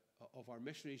of our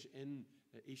missionaries in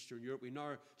Eastern Europe. We're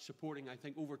now supporting, I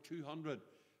think, over 200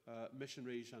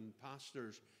 missionaries and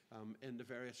pastors in the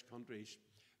various countries.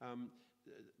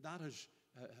 That has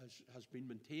has been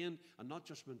maintained, and not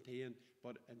just maintained,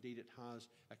 but indeed it has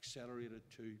accelerated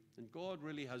too. And God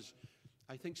really has,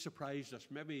 I think, surprised us.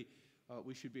 Maybe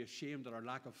we should be ashamed at our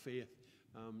lack of faith,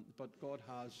 but God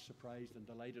has surprised and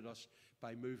delighted us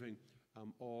by moving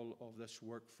all of this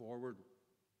work forward.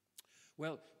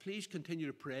 Well, please continue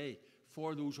to pray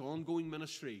for those ongoing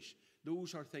ministries.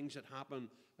 Those are things that happen.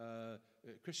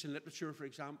 Christian literature, for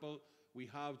example, we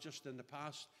have just in the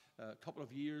past couple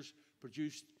of years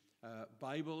produced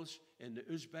Bibles in the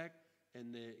Uzbek,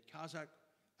 in the Kazakh,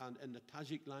 and in the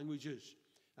Tajik languages.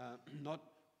 Not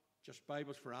just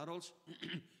Bibles for adults,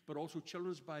 but also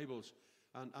children's Bibles.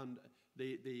 And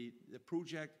the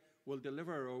project will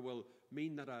deliver, or will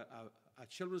mean that a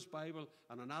children's Bible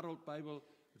and an adult Bible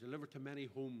are delivered to many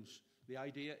homes. The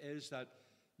idea is that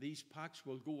these packs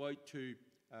will go out to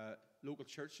local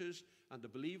churches, and the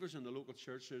believers in the local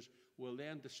churches will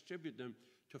then distribute them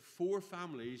to 4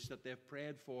 families that they've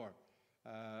prayed for,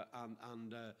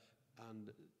 and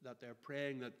that they're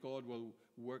praying that God will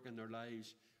work in their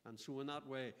lives. And so in that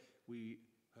way, we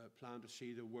plan to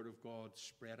see the Word of God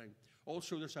spreading.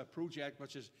 Also, there's a project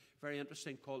which is very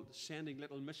interesting called Sending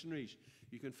Little Missionaries.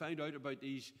 You can find out about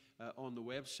these on the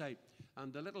website.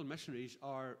 And the Little Missionaries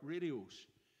are radios.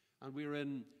 And we're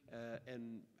in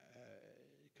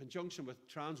conjunction with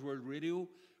Trans World Radio,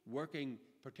 working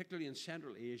particularly in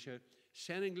Central Asia,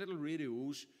 sending little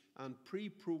radios and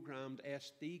pre-programmed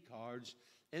SD cards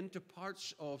into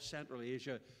parts of Central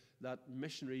Asia that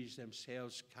missionaries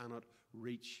themselves cannot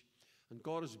reach. And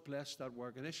God has blessed that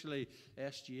work. Initially,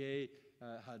 SGA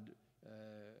had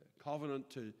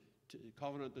covenanted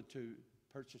to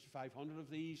purchase 500 of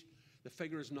these. The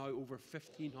figure is now over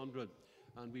 1,500,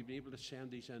 and we've been able to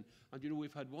send these in. And, you know,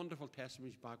 we've had wonderful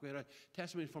testimonies back. We had a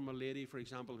testimony from a lady, for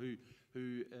example,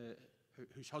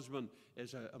 whose husband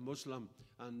is a Muslim,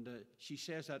 and she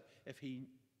says that if he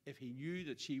knew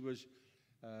that she was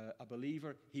a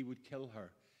believer, he would kill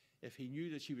her. If he knew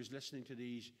that she was listening to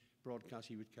these broadcasts,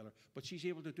 he would kill her. But she's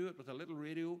able to do it with a little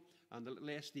radio and a little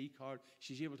SD card.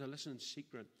 She's able to listen in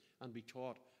secret and be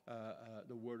taught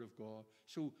the Word of God.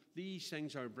 So these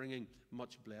things are bringing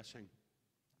much blessing,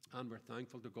 and we're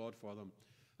thankful to God for them.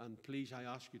 And please, I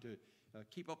ask you to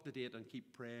keep up to date and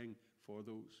keep praying for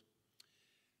those.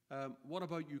 What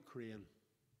about Ukraine?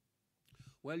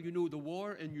 Well, you know, the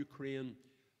war in Ukraine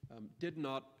did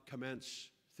not commence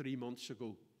 3 months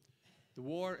ago. The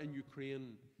war in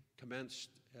Ukraine commenced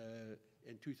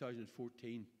in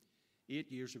 2014,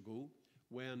 8 years ago,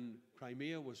 when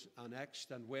Crimea was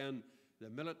annexed and when the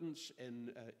militants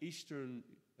in eastern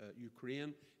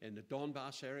Ukraine, in the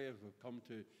Donbass area,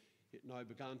 have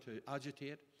began to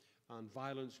agitate, and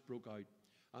violence broke out.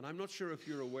 And I'm not sure if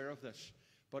you're aware of this,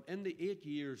 but in the 8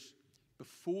 years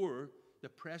before the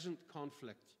present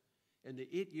conflict, in the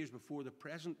 8 years before the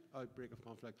present outbreak of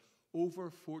conflict, over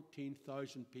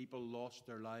 14,000 people lost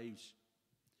their lives.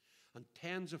 And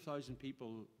tens of thousands of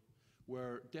people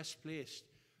were displaced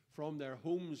from their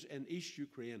homes in East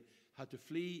Ukraine, had to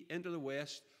flee into the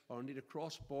West or indeed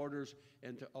across borders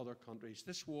into other countries.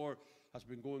 This war has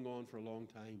been going on for a long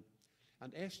time.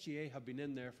 And SGA have been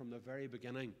in there from the very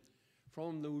beginning.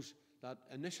 From that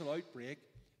initial outbreak,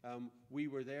 we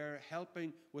were there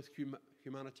helping with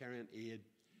humanitarian aid.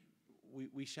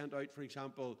 We sent out, for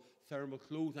example, thermal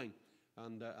clothing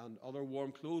and other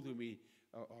warm clothing. We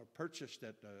purchased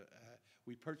it.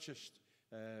 We purchased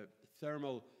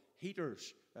thermal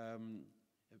heaters,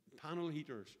 panel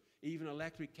heaters, even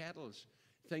electric kettles,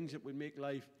 things that would make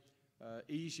life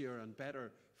easier and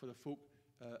better for the folk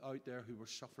out there who were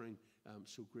suffering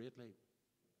so greatly.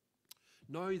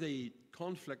 Now the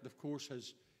conflict, of course,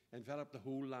 has enveloped the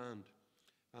whole land,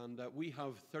 and we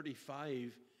have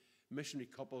 35 missionary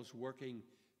couples working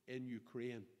in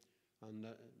Ukraine, and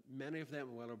many of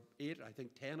them, well, 8, I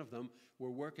think 10 of them, were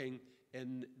working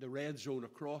in the red zone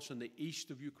across in the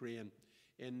east of Ukraine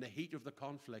in the heat of the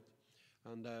conflict,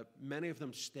 and many of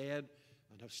them stayed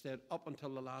and have stayed up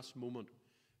until the last moment,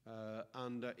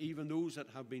 and even those that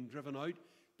have been driven out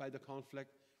by the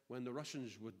conflict, when the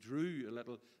Russians withdrew a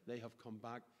little, they have come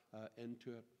back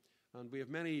into it. And we have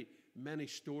many, many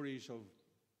stories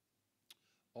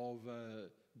of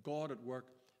God at work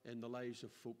in the lives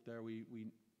of folk there. We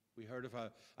heard of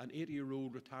an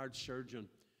 80-year-old retired surgeon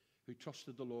who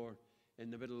trusted the Lord in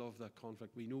the middle of the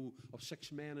conflict. We know of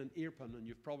 6 men in Irpin, and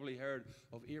you've probably heard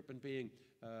of Irpin being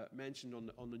mentioned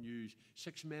on the news.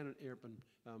 6 men in Irpin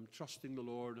trusting the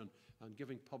Lord and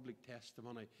giving public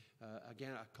testimony.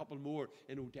 Again, a couple more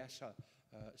in Odessa.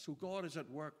 So God is at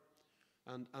work.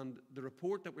 And the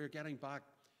report that we're getting back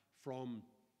from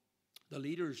the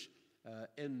leaders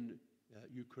in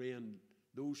Ukraine,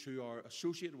 those who are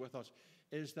associated with us,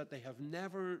 is that they have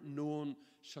never known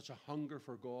such a hunger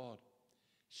for God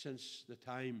since the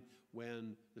time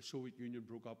when the Soviet Union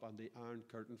broke up and the Iron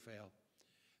Curtain fell.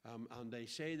 And they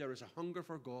say there is a hunger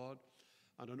for God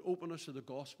and an openness to the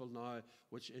gospel now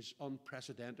which is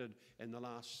unprecedented in the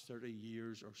last 30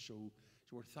 years or so.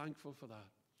 So we're thankful for that.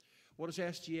 What is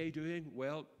SGA doing?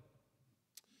 Well,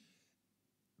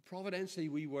 providentially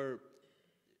we were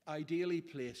ideally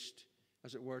placed,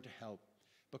 as it were, to help.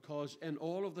 Because in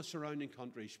all of the surrounding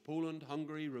countries, Poland,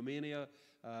 Hungary, Romania,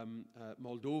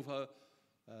 Moldova,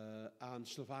 and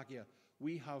Slovakia,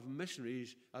 we have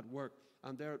missionaries at work.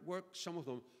 And they're at work, some of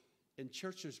them, in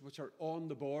churches which are on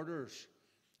the borders.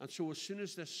 And so as soon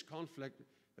as this conflict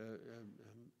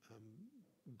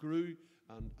grew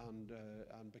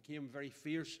and became very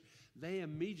fierce, they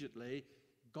immediately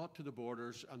got to the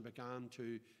borders and began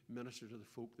to minister to the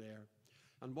folk there.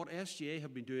 And what SGA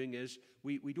have been doing is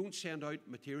we don't send out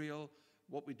material.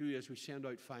 What we do is we send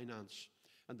out finance.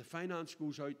 And the finance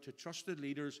goes out to trusted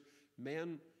leaders,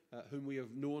 men whom we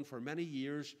have known for many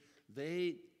years.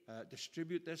 They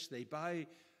distribute this. They buy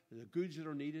the goods that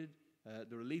are needed,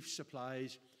 the relief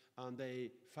supplies, and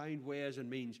they find ways and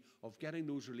means of getting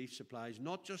those relief supplies,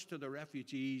 not just to the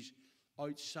refugees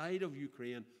outside of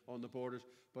Ukraine on the borders,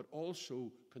 but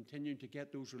also continuing to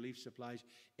get those relief supplies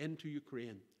into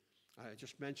Ukraine. I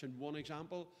just mentioned one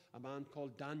example, a man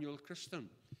called Daniel Christen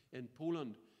in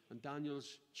Poland. And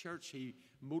Daniel's church, he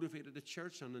motivated the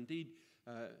church, and indeed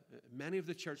many of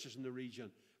the churches in the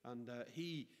region. And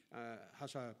he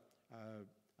has a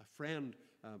friend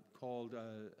called,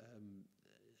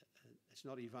 it's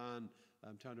not Ivan,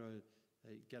 I'm trying to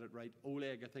get it right,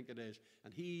 Oleg, I think it is.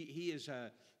 And he is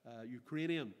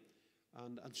Ukrainian.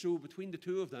 And so between the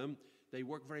two of them, they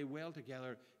work very well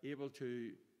together, able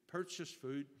to purchase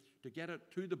food, to get it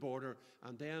to the border,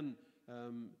 and then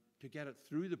to get it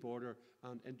through the border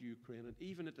and into Ukraine, and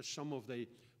even into some of the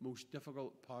most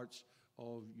difficult parts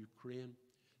of Ukraine.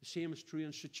 The same is true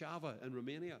in Suceava in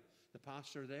Romania. The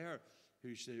pastor there,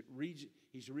 he's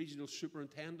the regional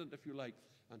superintendent, if you like,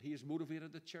 and he has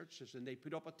motivated the churches, and they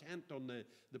put up a tent on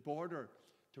the border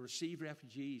to receive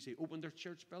refugees. They opened their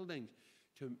church buildings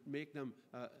to make them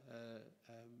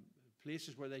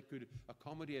places where they could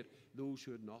accommodate those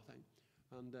who had nothing.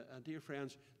 And dear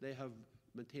friends, they have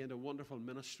maintained a wonderful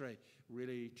ministry,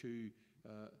 really, to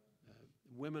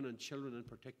women and children in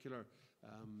particular,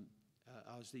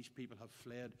 as these people have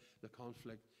fled the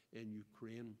conflict in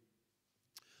Ukraine.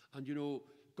 And you know,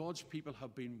 God's people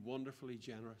have been wonderfully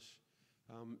generous.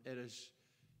 It is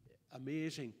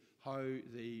amazing how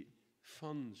the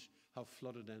funds have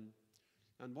flooded in.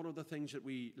 And one of the things that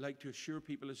we like to assure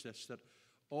people is this, that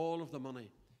all of the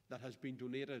money that has been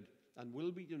donated and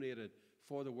will be donated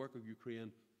for the work of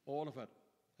Ukraine, all of it,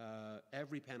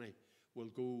 every penny, will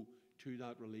go to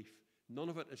that relief. None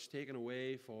of it is taken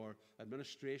away for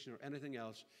administration or anything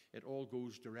else. It all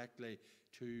goes directly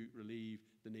to relieve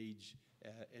the needs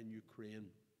in Ukraine.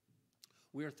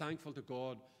 We are thankful to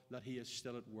God that He is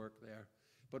still at work there.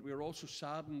 But we are also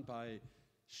saddened by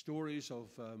stories of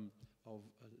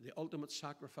the ultimate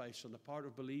sacrifice on the part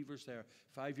of believers there.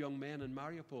 5 young men in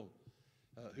Mariupol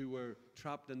who were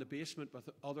trapped in the basement with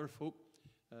other folk,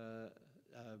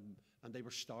 and they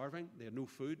were starving. They had no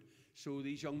food. So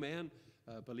these young men,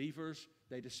 believers,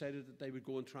 they decided that they would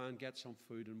go and try and get some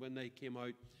food. And when they came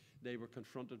out, they were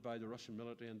confronted by the Russian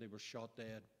military and they were shot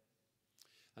dead.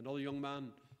 Another young man,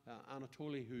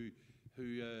 Anatoly,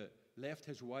 who left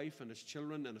his wife and his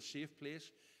children in a safe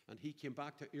place, and he came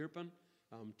back to Irpin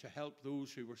to help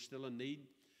those who were still in need.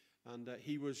 And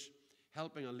he was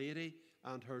helping a lady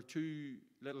and her 2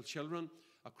 little children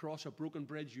across a broken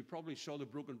bridge. You probably saw the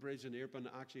broken bridge in Irpin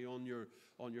actually on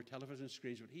your television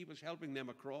screens, but he was helping them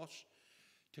across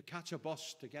to catch a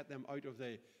bus to get them out of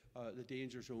the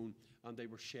danger zone, and they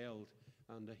were shelled.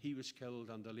 And he was killed,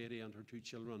 and the lady and her 2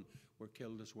 children were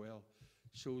killed as well.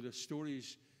 So the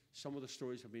stories, some of the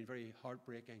stories have been very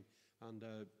heartbreaking, and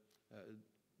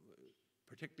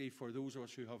particularly for those of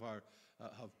us who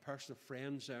have personal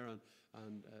friends there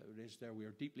and raised there, we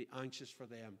are deeply anxious for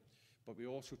them. But we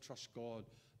also trust God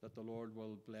that the Lord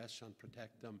will bless and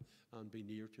protect them and be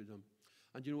near to them.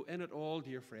 And you know, in it all,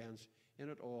 dear friends, in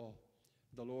it all,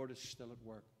 the Lord is still at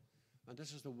work. And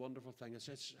this is the wonderful thing.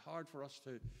 It's hard for us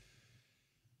to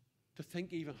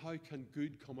think even how can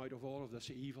good come out of all of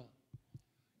this evil.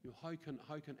 You know, how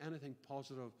can anything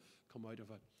positive come out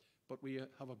of it? But we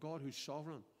have a God who's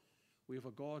sovereign. We have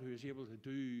a God who is able to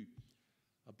do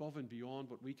above and beyond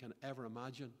what we can ever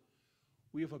imagine.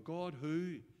 We have a God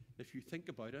who, if you think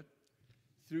about it,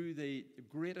 through the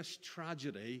greatest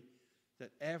tragedy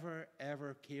that ever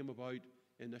came about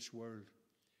in this world,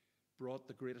 brought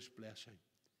the greatest blessing.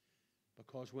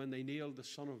 Because when they nailed the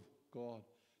Son of God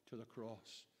to the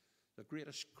cross, the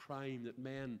greatest crime that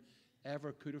men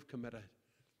ever could have committed,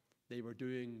 they were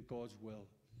doing God's will.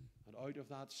 And out of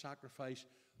that sacrifice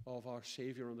of our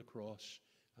Savior on the cross,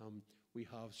 we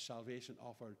have salvation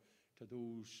offered to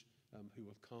those who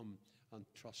will come and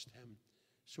trust him.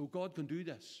 So God can do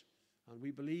this, and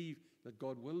we believe that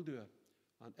God will do it.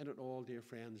 And in it all, dear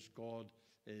friends, God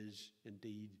is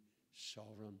indeed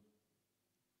sovereign.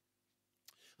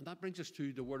 And that brings us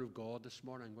to the Word of God this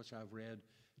morning, which I've read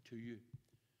to you.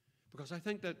 Because I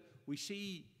think that we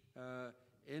see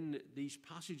in these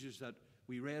passages that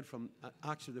we read from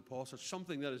Acts of the Apostles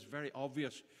something that is very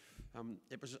obvious.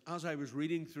 It was as I was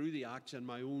reading through the Acts in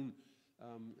my own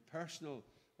personal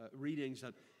readings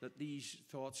that these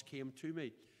thoughts came to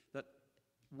me. That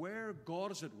where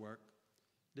God is at work,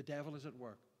 the devil is at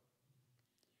work.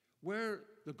 Where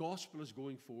the gospel is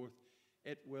going forth,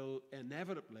 it will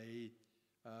inevitably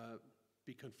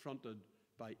be confronted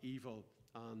by evil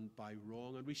and by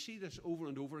wrong. And we see this over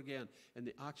and over again in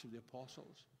the Acts of the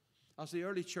Apostles. As the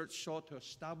early church sought to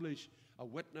establish a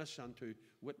witness and to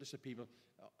witness the people,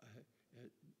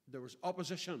 there was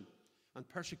opposition and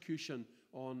persecution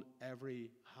on every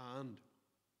hand.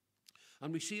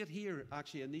 And we see it here,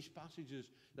 actually, in these passages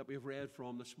that we've read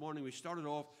from this morning. We started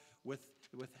off with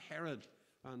Herod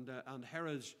and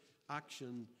Herod's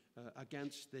action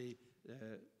against the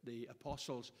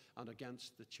apostles and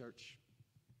against the church.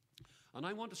 And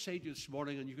I want to say to you this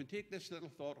morning, and you can take this little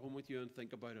thought home with you and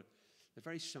think about it. It's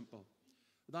very simple.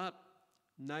 That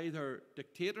neither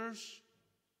dictators,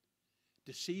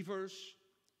 deceivers,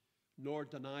 nor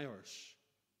deniers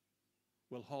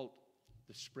will halt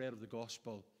the spread of the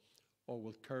gospel or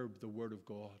will curb the word of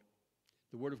God.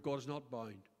 The word of God is not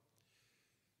bound.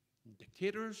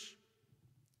 Dictators,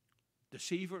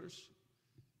 deceivers,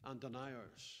 and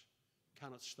deniers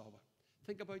cannot stop it.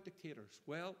 Think about dictators.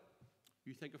 Well,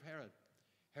 you think of Herod.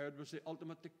 Herod was the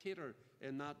ultimate dictator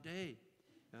in that day.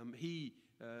 He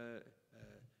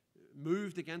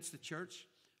moved against the church,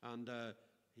 and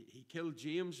he killed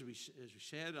James, as we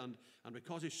said, and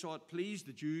because he saw it pleased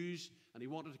the Jews and he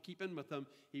wanted to keep in with them,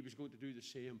 he was going to do the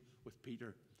same with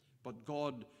Peter. But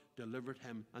God delivered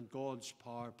him, and God's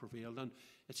power prevailed. And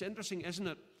it's interesting, isn't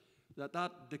it,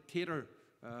 that dictator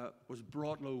was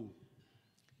brought low.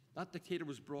 That dictator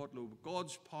was brought low, but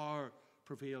God's power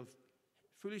prevailed.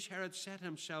 Foolish Herod set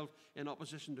himself in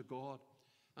opposition to God,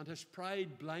 and his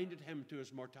pride blinded him to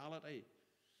his mortality.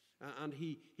 And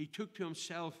he took to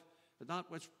himself that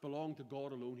which belonged to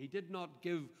God alone. He did not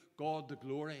give God the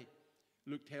glory,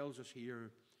 Luke tells us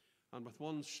here. And with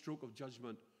one stroke of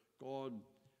judgment, God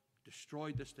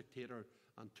destroyed this dictator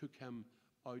and took him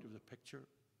out of the picture.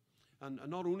 And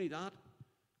not only that,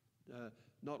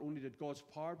 not only did God's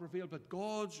power prevail, but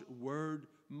God's word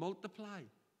multiplied.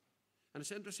 And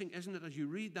it's interesting, isn't it, as you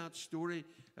read that story,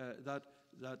 that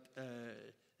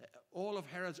all of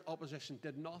Herod's opposition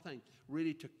did nothing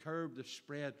really to curb the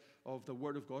spread of the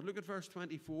word of God. Look at verse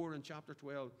 24 in chapter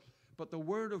 12. But the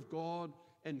word of God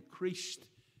increased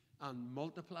and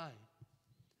multiplied.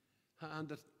 And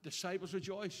the disciples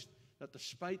rejoiced that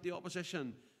despite the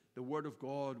opposition, the word of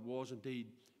God was indeed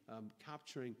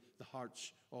capturing the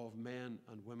hearts of men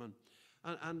and women.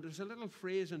 And there's a little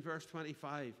phrase in verse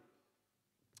 25,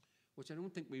 which I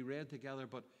don't think we read together,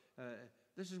 but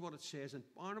this is what it says. And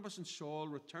Barnabas and Saul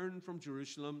returned from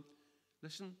Jerusalem,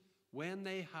 listen, when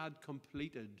they had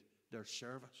completed their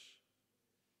service,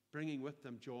 bringing with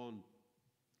them John,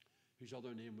 whose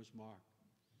other name was Mark.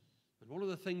 And one of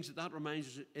the things that reminds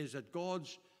us is that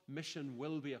God's mission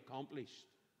will be accomplished.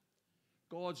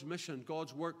 God's mission,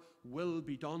 God's work will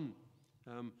be done.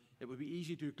 It would be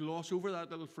easy to gloss over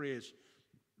that little phrase.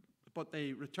 But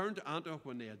they returned to Antioch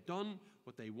when they had done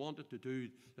what they wanted to do.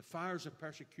 The fires of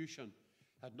persecution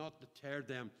had not deterred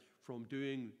them from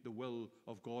doing the will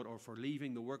of God or for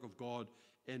leaving the work of God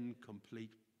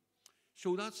incomplete.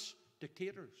 So that's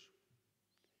dictators.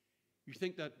 You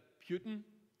think that Putin,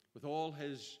 with all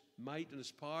his might and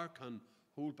his power, can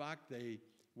hold back the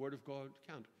word of God?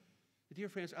 Can't. Dear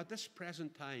friends, at this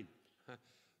present time,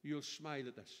 you'll smile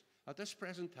at this. At this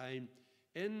present time,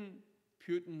 at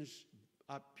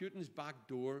Putin's back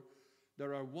door,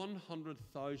 there are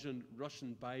 100,000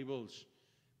 Russian Bibles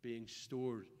being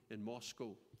stored in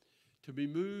Moscow to be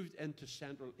moved into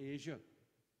Central Asia.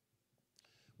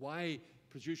 Why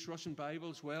produce Russian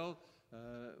Bibles? Well,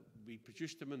 we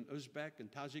produced them in Uzbek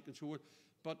and Tajik and so forth.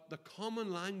 But the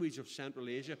common language of Central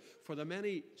Asia, for the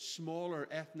many smaller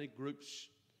ethnic groups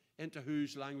into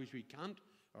whose language we can't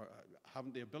or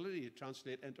haven't the ability to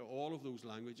translate into all of those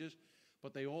languages,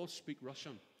 but they all speak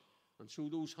Russian. And so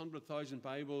those 100,000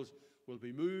 Bibles will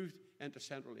be moved into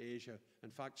Central Asia.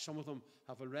 In fact, some of them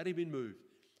have already been moved,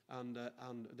 and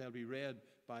they'll be read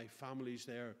by families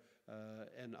there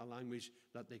in a language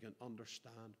that they can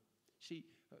understand. See,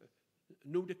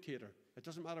 no dictator. It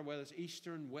doesn't matter whether it's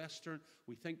Eastern, Western.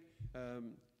 We think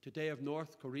today of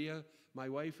North Korea. My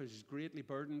wife is greatly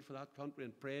burdened for that country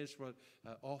and prays for it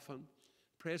often.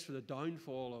 Prays for the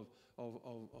downfall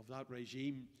of that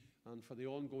regime and for the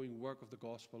ongoing work of the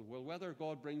gospel. Well, whether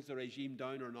God brings the regime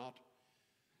down or not,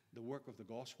 the work of the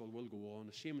gospel will go on.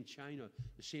 The same in China,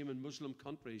 the same in Muslim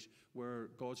countries where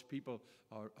God's people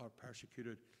are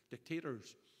persecuted.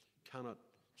 Dictators cannot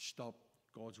stop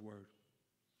God's word.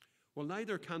 Well,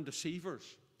 neither can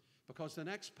deceivers, because the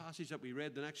next passage that we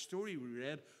read, the next story we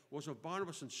read, was of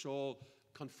Barnabas and Saul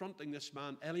confronting this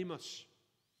man, Elymas.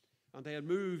 And they had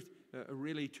moved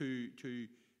really to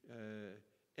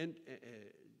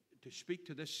speak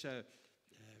to this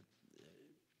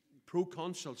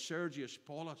proconsul, Sergius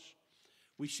Paulus.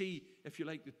 We see, if you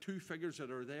like, the two figures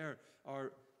that are there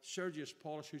are Sergius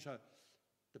Paulus,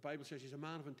 the Bible says he's a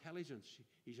man of intelligence.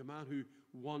 He's a man who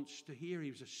wants to hear.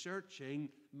 He was a searching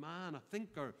man, a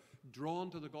thinker, drawn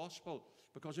to the gospel.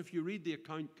 Because if you read the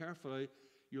account carefully,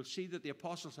 you'll see that the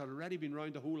apostles had already been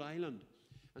around the whole island.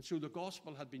 And so the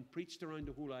gospel had been preached around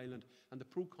the whole island, and the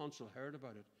proconsul heard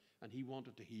about it, and he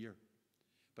wanted to hear.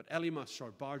 But Elymas,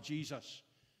 or Bar Jesus,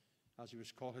 as he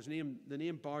was called, the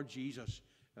name Bar Jesus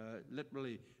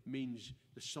literally means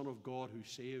the Son of God who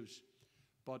saves.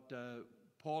 But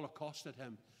Paul accosted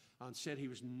him and said he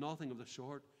was nothing of the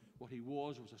sort. What he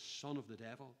was a son of the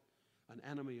devil, an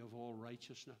enemy of all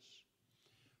righteousness.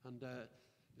 And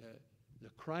the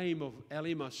crime of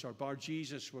Elymas, or Bar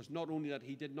Jesus, was not only that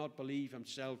he did not believe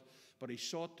himself, but he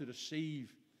sought to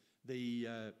deceive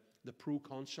the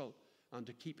proconsul and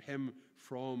to keep him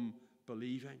from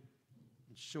believing.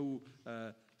 And so,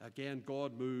 again,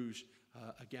 God moves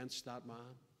against that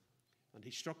man. And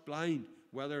he struck blind.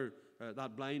 Whether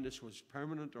that blindness was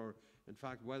permanent or, in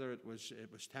fact, whether it was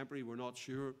temporary, we're not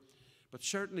sure. But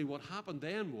certainly what happened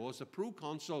then was the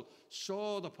proconsul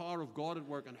saw the power of God at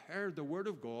work and heard the word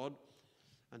of God,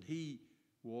 and he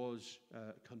was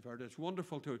converted. It's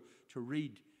wonderful to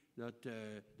read that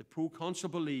the proconsul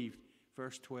believed,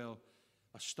 verse 12,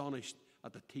 astonished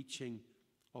at the teaching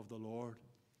of the Lord.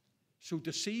 So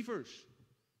deceivers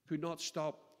could not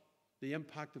stop the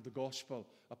impact of the gospel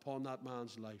upon that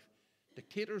man's life.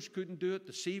 Dictators couldn't do it.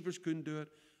 Deceivers couldn't do it.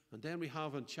 And then we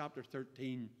have in chapter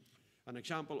 13 an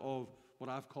example of what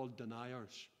I've called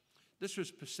deniers. This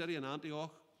was Pisidian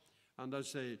Antioch. And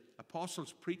as the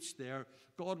apostles preached there,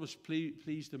 God was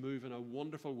pleased to move in a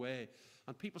wonderful way.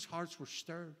 And people's hearts were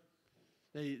stirred.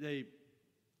 They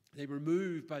were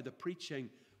moved by the preaching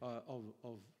of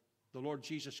the Lord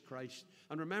Jesus Christ.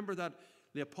 And remember that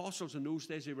the apostles in those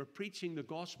days, they were preaching the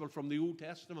gospel from the Old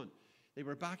Testament. They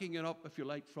were backing it up, if you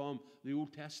like, from the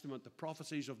Old Testament, the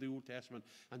prophecies of the Old Testament,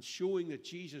 and showing that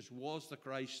Jesus was the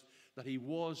Christ, that he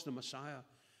was the Messiah.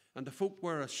 And the folk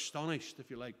were astonished, if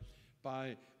you like,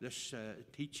 by this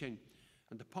teaching.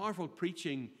 And the powerful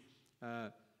preaching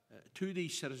to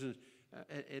these citizens,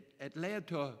 it led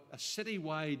to a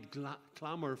citywide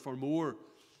clamor for more.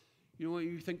 You know,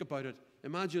 you think about it.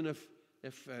 Imagine if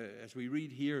as we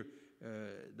read here,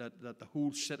 that the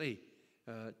whole city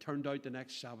turned out the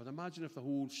next Sabbath. Imagine if the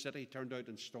whole city turned out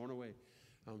in Stornoway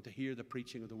to hear the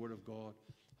preaching of the Word of God.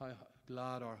 How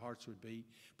glad our hearts would be.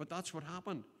 But that's what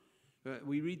happened.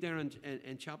 We read there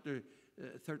in chapter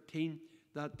 13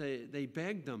 that they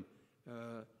begged them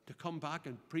to come back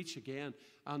and preach again.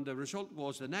 And the result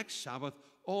was the next Sabbath,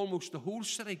 almost the whole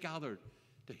city gathered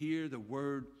to hear the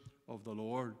word of the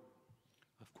Lord.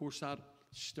 Of course, that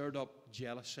stirred up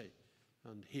jealousy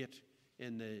and hate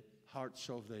in the hearts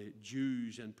of the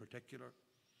Jews in particular.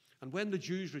 And when the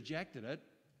Jews rejected it,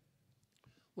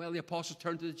 well, the apostles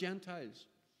turned to the Gentiles.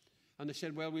 And they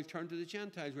said, well, we'll turn to the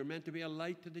Gentiles. We're meant to be a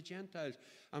light to the Gentiles.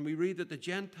 And we read that the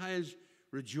Gentiles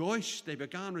rejoiced. They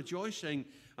began rejoicing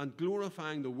and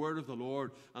glorifying the word of the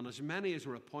Lord. And as many as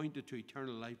were appointed to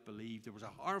eternal life believed. There was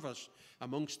a harvest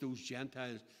amongst those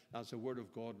Gentiles as the word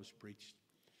of God was preached.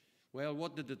 Well,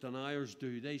 what did the deniers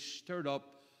do? They stirred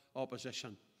up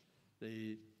opposition.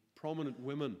 The prominent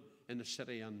women in the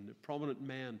city and the prominent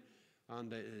men.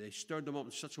 And they stirred them up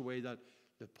in such a way that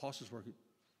the apostles were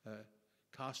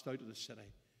cast out of the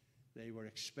city. They were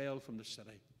expelled from the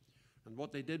city. And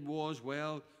what they did was,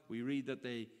 well, we read that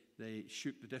they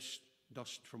shook the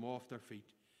dust from off their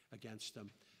feet against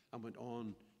them and went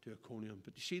on to Iconium.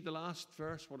 But you see the last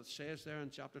verse, what it says there in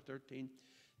chapter 13?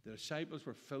 The disciples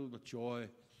were filled with joy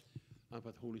and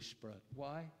with the Holy Spirit.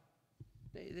 Why?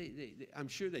 I'm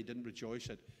sure they didn't rejoice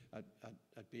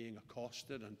at being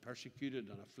accosted and persecuted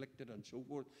and afflicted and so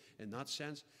forth in that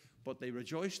sense, but they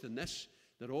rejoiced in this,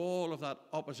 that all of that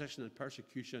opposition and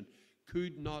persecution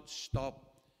could not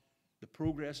stop the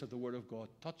progress of the Word of God,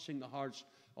 touching the hearts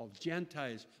of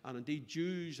Gentiles and indeed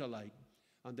Jews alike.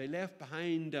 And they left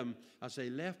behind them, as they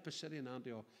left Pisidian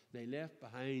Antioch, they left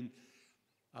behind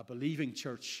a believing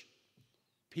church,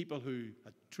 people who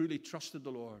had truly trusted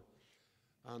the Lord,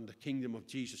 and the kingdom of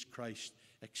Jesus Christ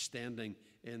extending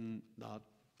in that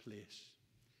place.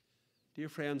 Dear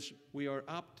friends, we are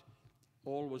apt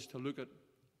always to look at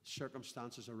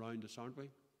circumstances around us, aren't we?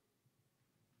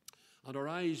 And our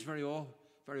eyes very often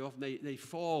they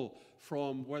fall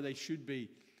from where they should be,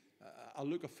 a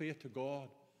look of faith to God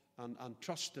and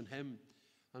trust in Him.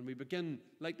 And we begin,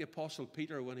 like the Apostle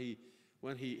Peter, when he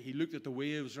looked at the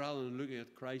waves rather than looking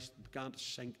at Christ, and began to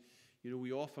sink. You know,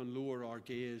 we often lower our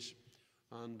gaze,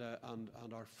 and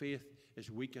our faith is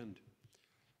weakened.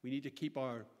 We need to keep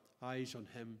our eyes on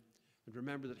Him and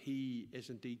remember that He is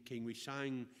indeed King. We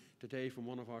sang today from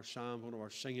one of our psalms, one of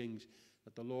our singings,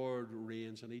 that the Lord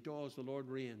reigns, and He does. The Lord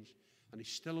reigns, and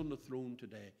He's still on the throne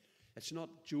today. It's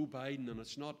not Joe Biden, and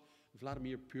it's not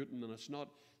Vladimir Putin, and it's not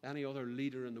any other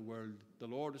leader in the world. The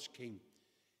Lord is King.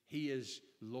 He is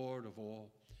Lord of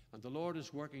all, and the Lord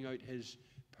is working out His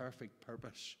perfect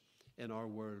purpose in our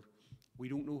world. We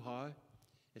don't know how.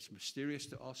 It's mysterious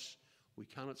to us. We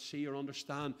cannot see or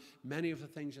understand many of the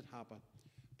things that happen.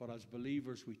 But as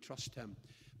believers, we trust Him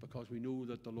because we know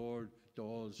that the Lord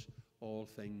does all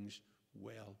things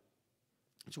well.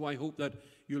 So I hope that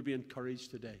you'll be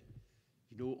encouraged today.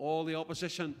 You know, all the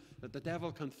opposition that the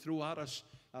devil can throw at us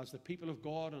as the people of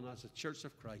God and as the church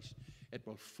of Christ, it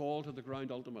will fall to the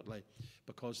ground ultimately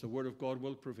because the Word of God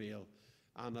will prevail.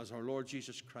 And as our Lord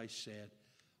Jesus Christ said,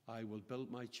 I will build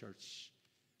my church,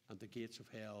 and the gates of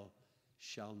hell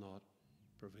shall not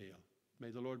prevail. May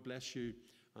the Lord bless you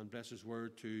and bless His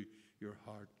word to your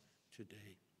heart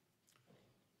today.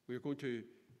 We are going to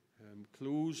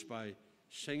close by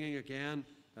singing again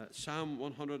Psalm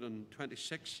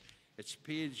 126. It's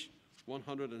page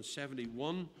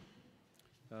 171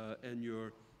 in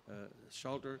your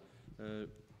Psalter,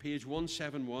 page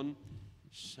 171,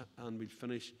 and we'll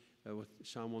finish with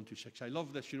Psalm 126. I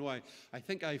love this. You know, I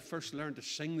think I first learned to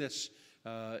sing this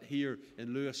here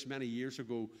in Lewis many years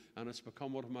ago, and it's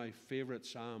become one of my favourite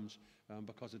psalms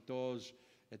because it does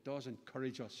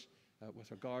encourage us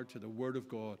with regard to the Word of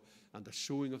God and the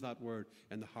sowing of that Word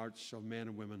in the hearts of men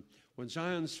and women. When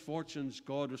Zion's fortunes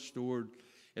God restored,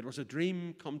 it was a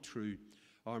dream come true.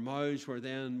 Our mouths were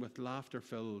then with laughter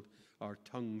filled, our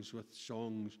tongues with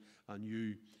songs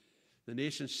anew. The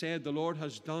nation said, the Lord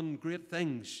has done great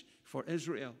things for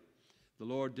Israel. The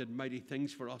Lord did mighty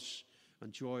things for us,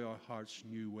 and joy our hearts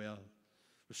knew well.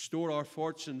 Restore our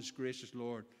fortunes, gracious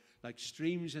Lord, like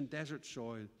streams in desert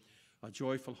soil. A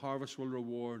joyful harvest will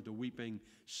reward the weeping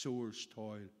sower's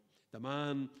toil. The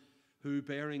man who,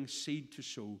 bearing seed to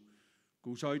sow,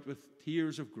 goes out with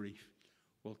tears of grief,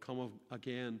 will come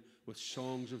again with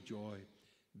songs of joy,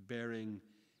 bearing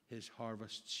his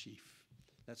harvest sheaf.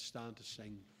 Let's stand to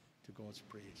sing to God's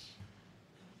praise.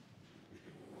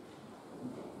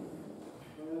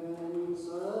 When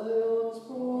Zion's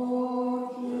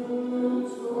fortunes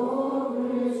God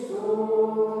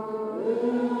restored, it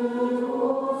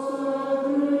was a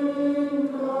dream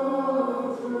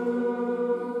come true.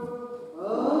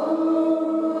 Arms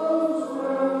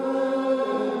were with laughter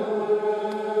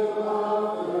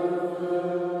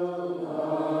filled,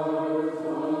 our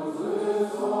tongues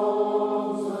with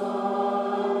songs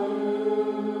anew.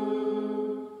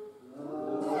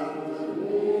 The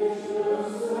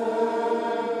nations said,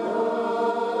 the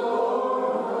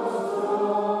Lord has done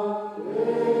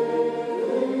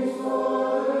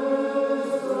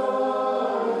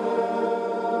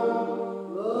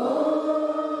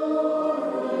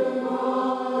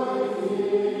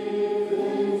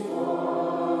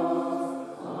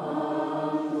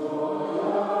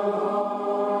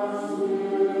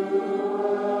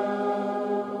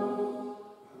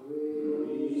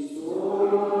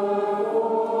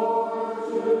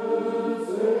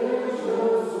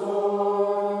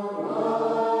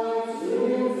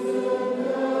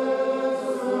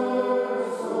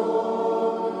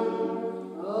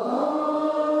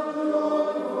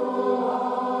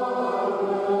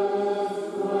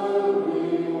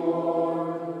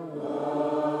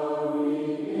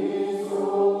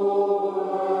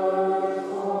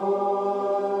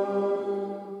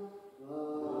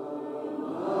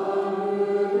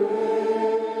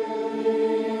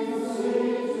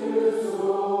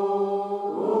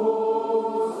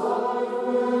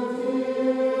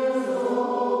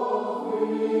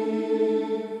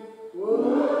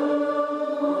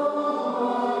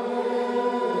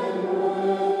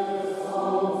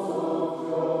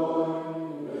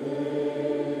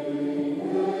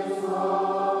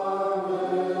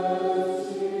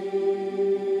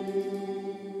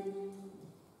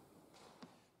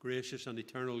gracious and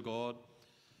eternal God,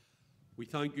 we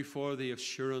thank you for the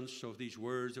assurance of these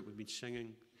words that we've been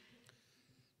singing.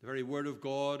 The very word of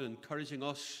God encouraging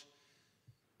us,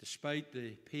 despite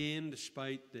the pain,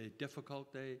 despite the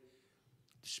difficulty,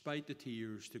 despite the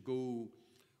tears, to go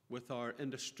with our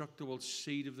indestructible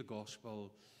seed of the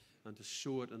gospel and to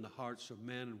sow it in the hearts of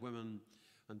men and women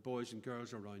and boys and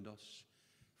girls around us.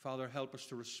 Father, help us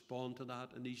to respond to that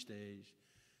in these days,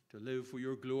 to live for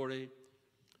your glory,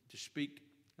 to speak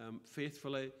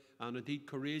faithfully and indeed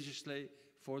courageously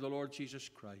for the Lord Jesus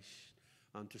Christ,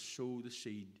 and to sow the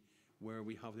seed where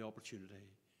we have the opportunity.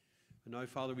 And now,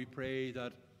 Father, we pray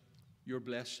that your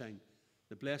blessing,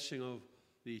 the blessing of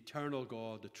the eternal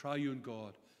God, the triune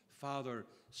God, Father,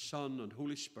 Son, and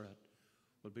Holy Spirit,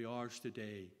 will be ours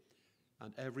today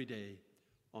and every day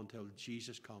until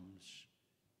Jesus comes.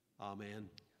 Amen.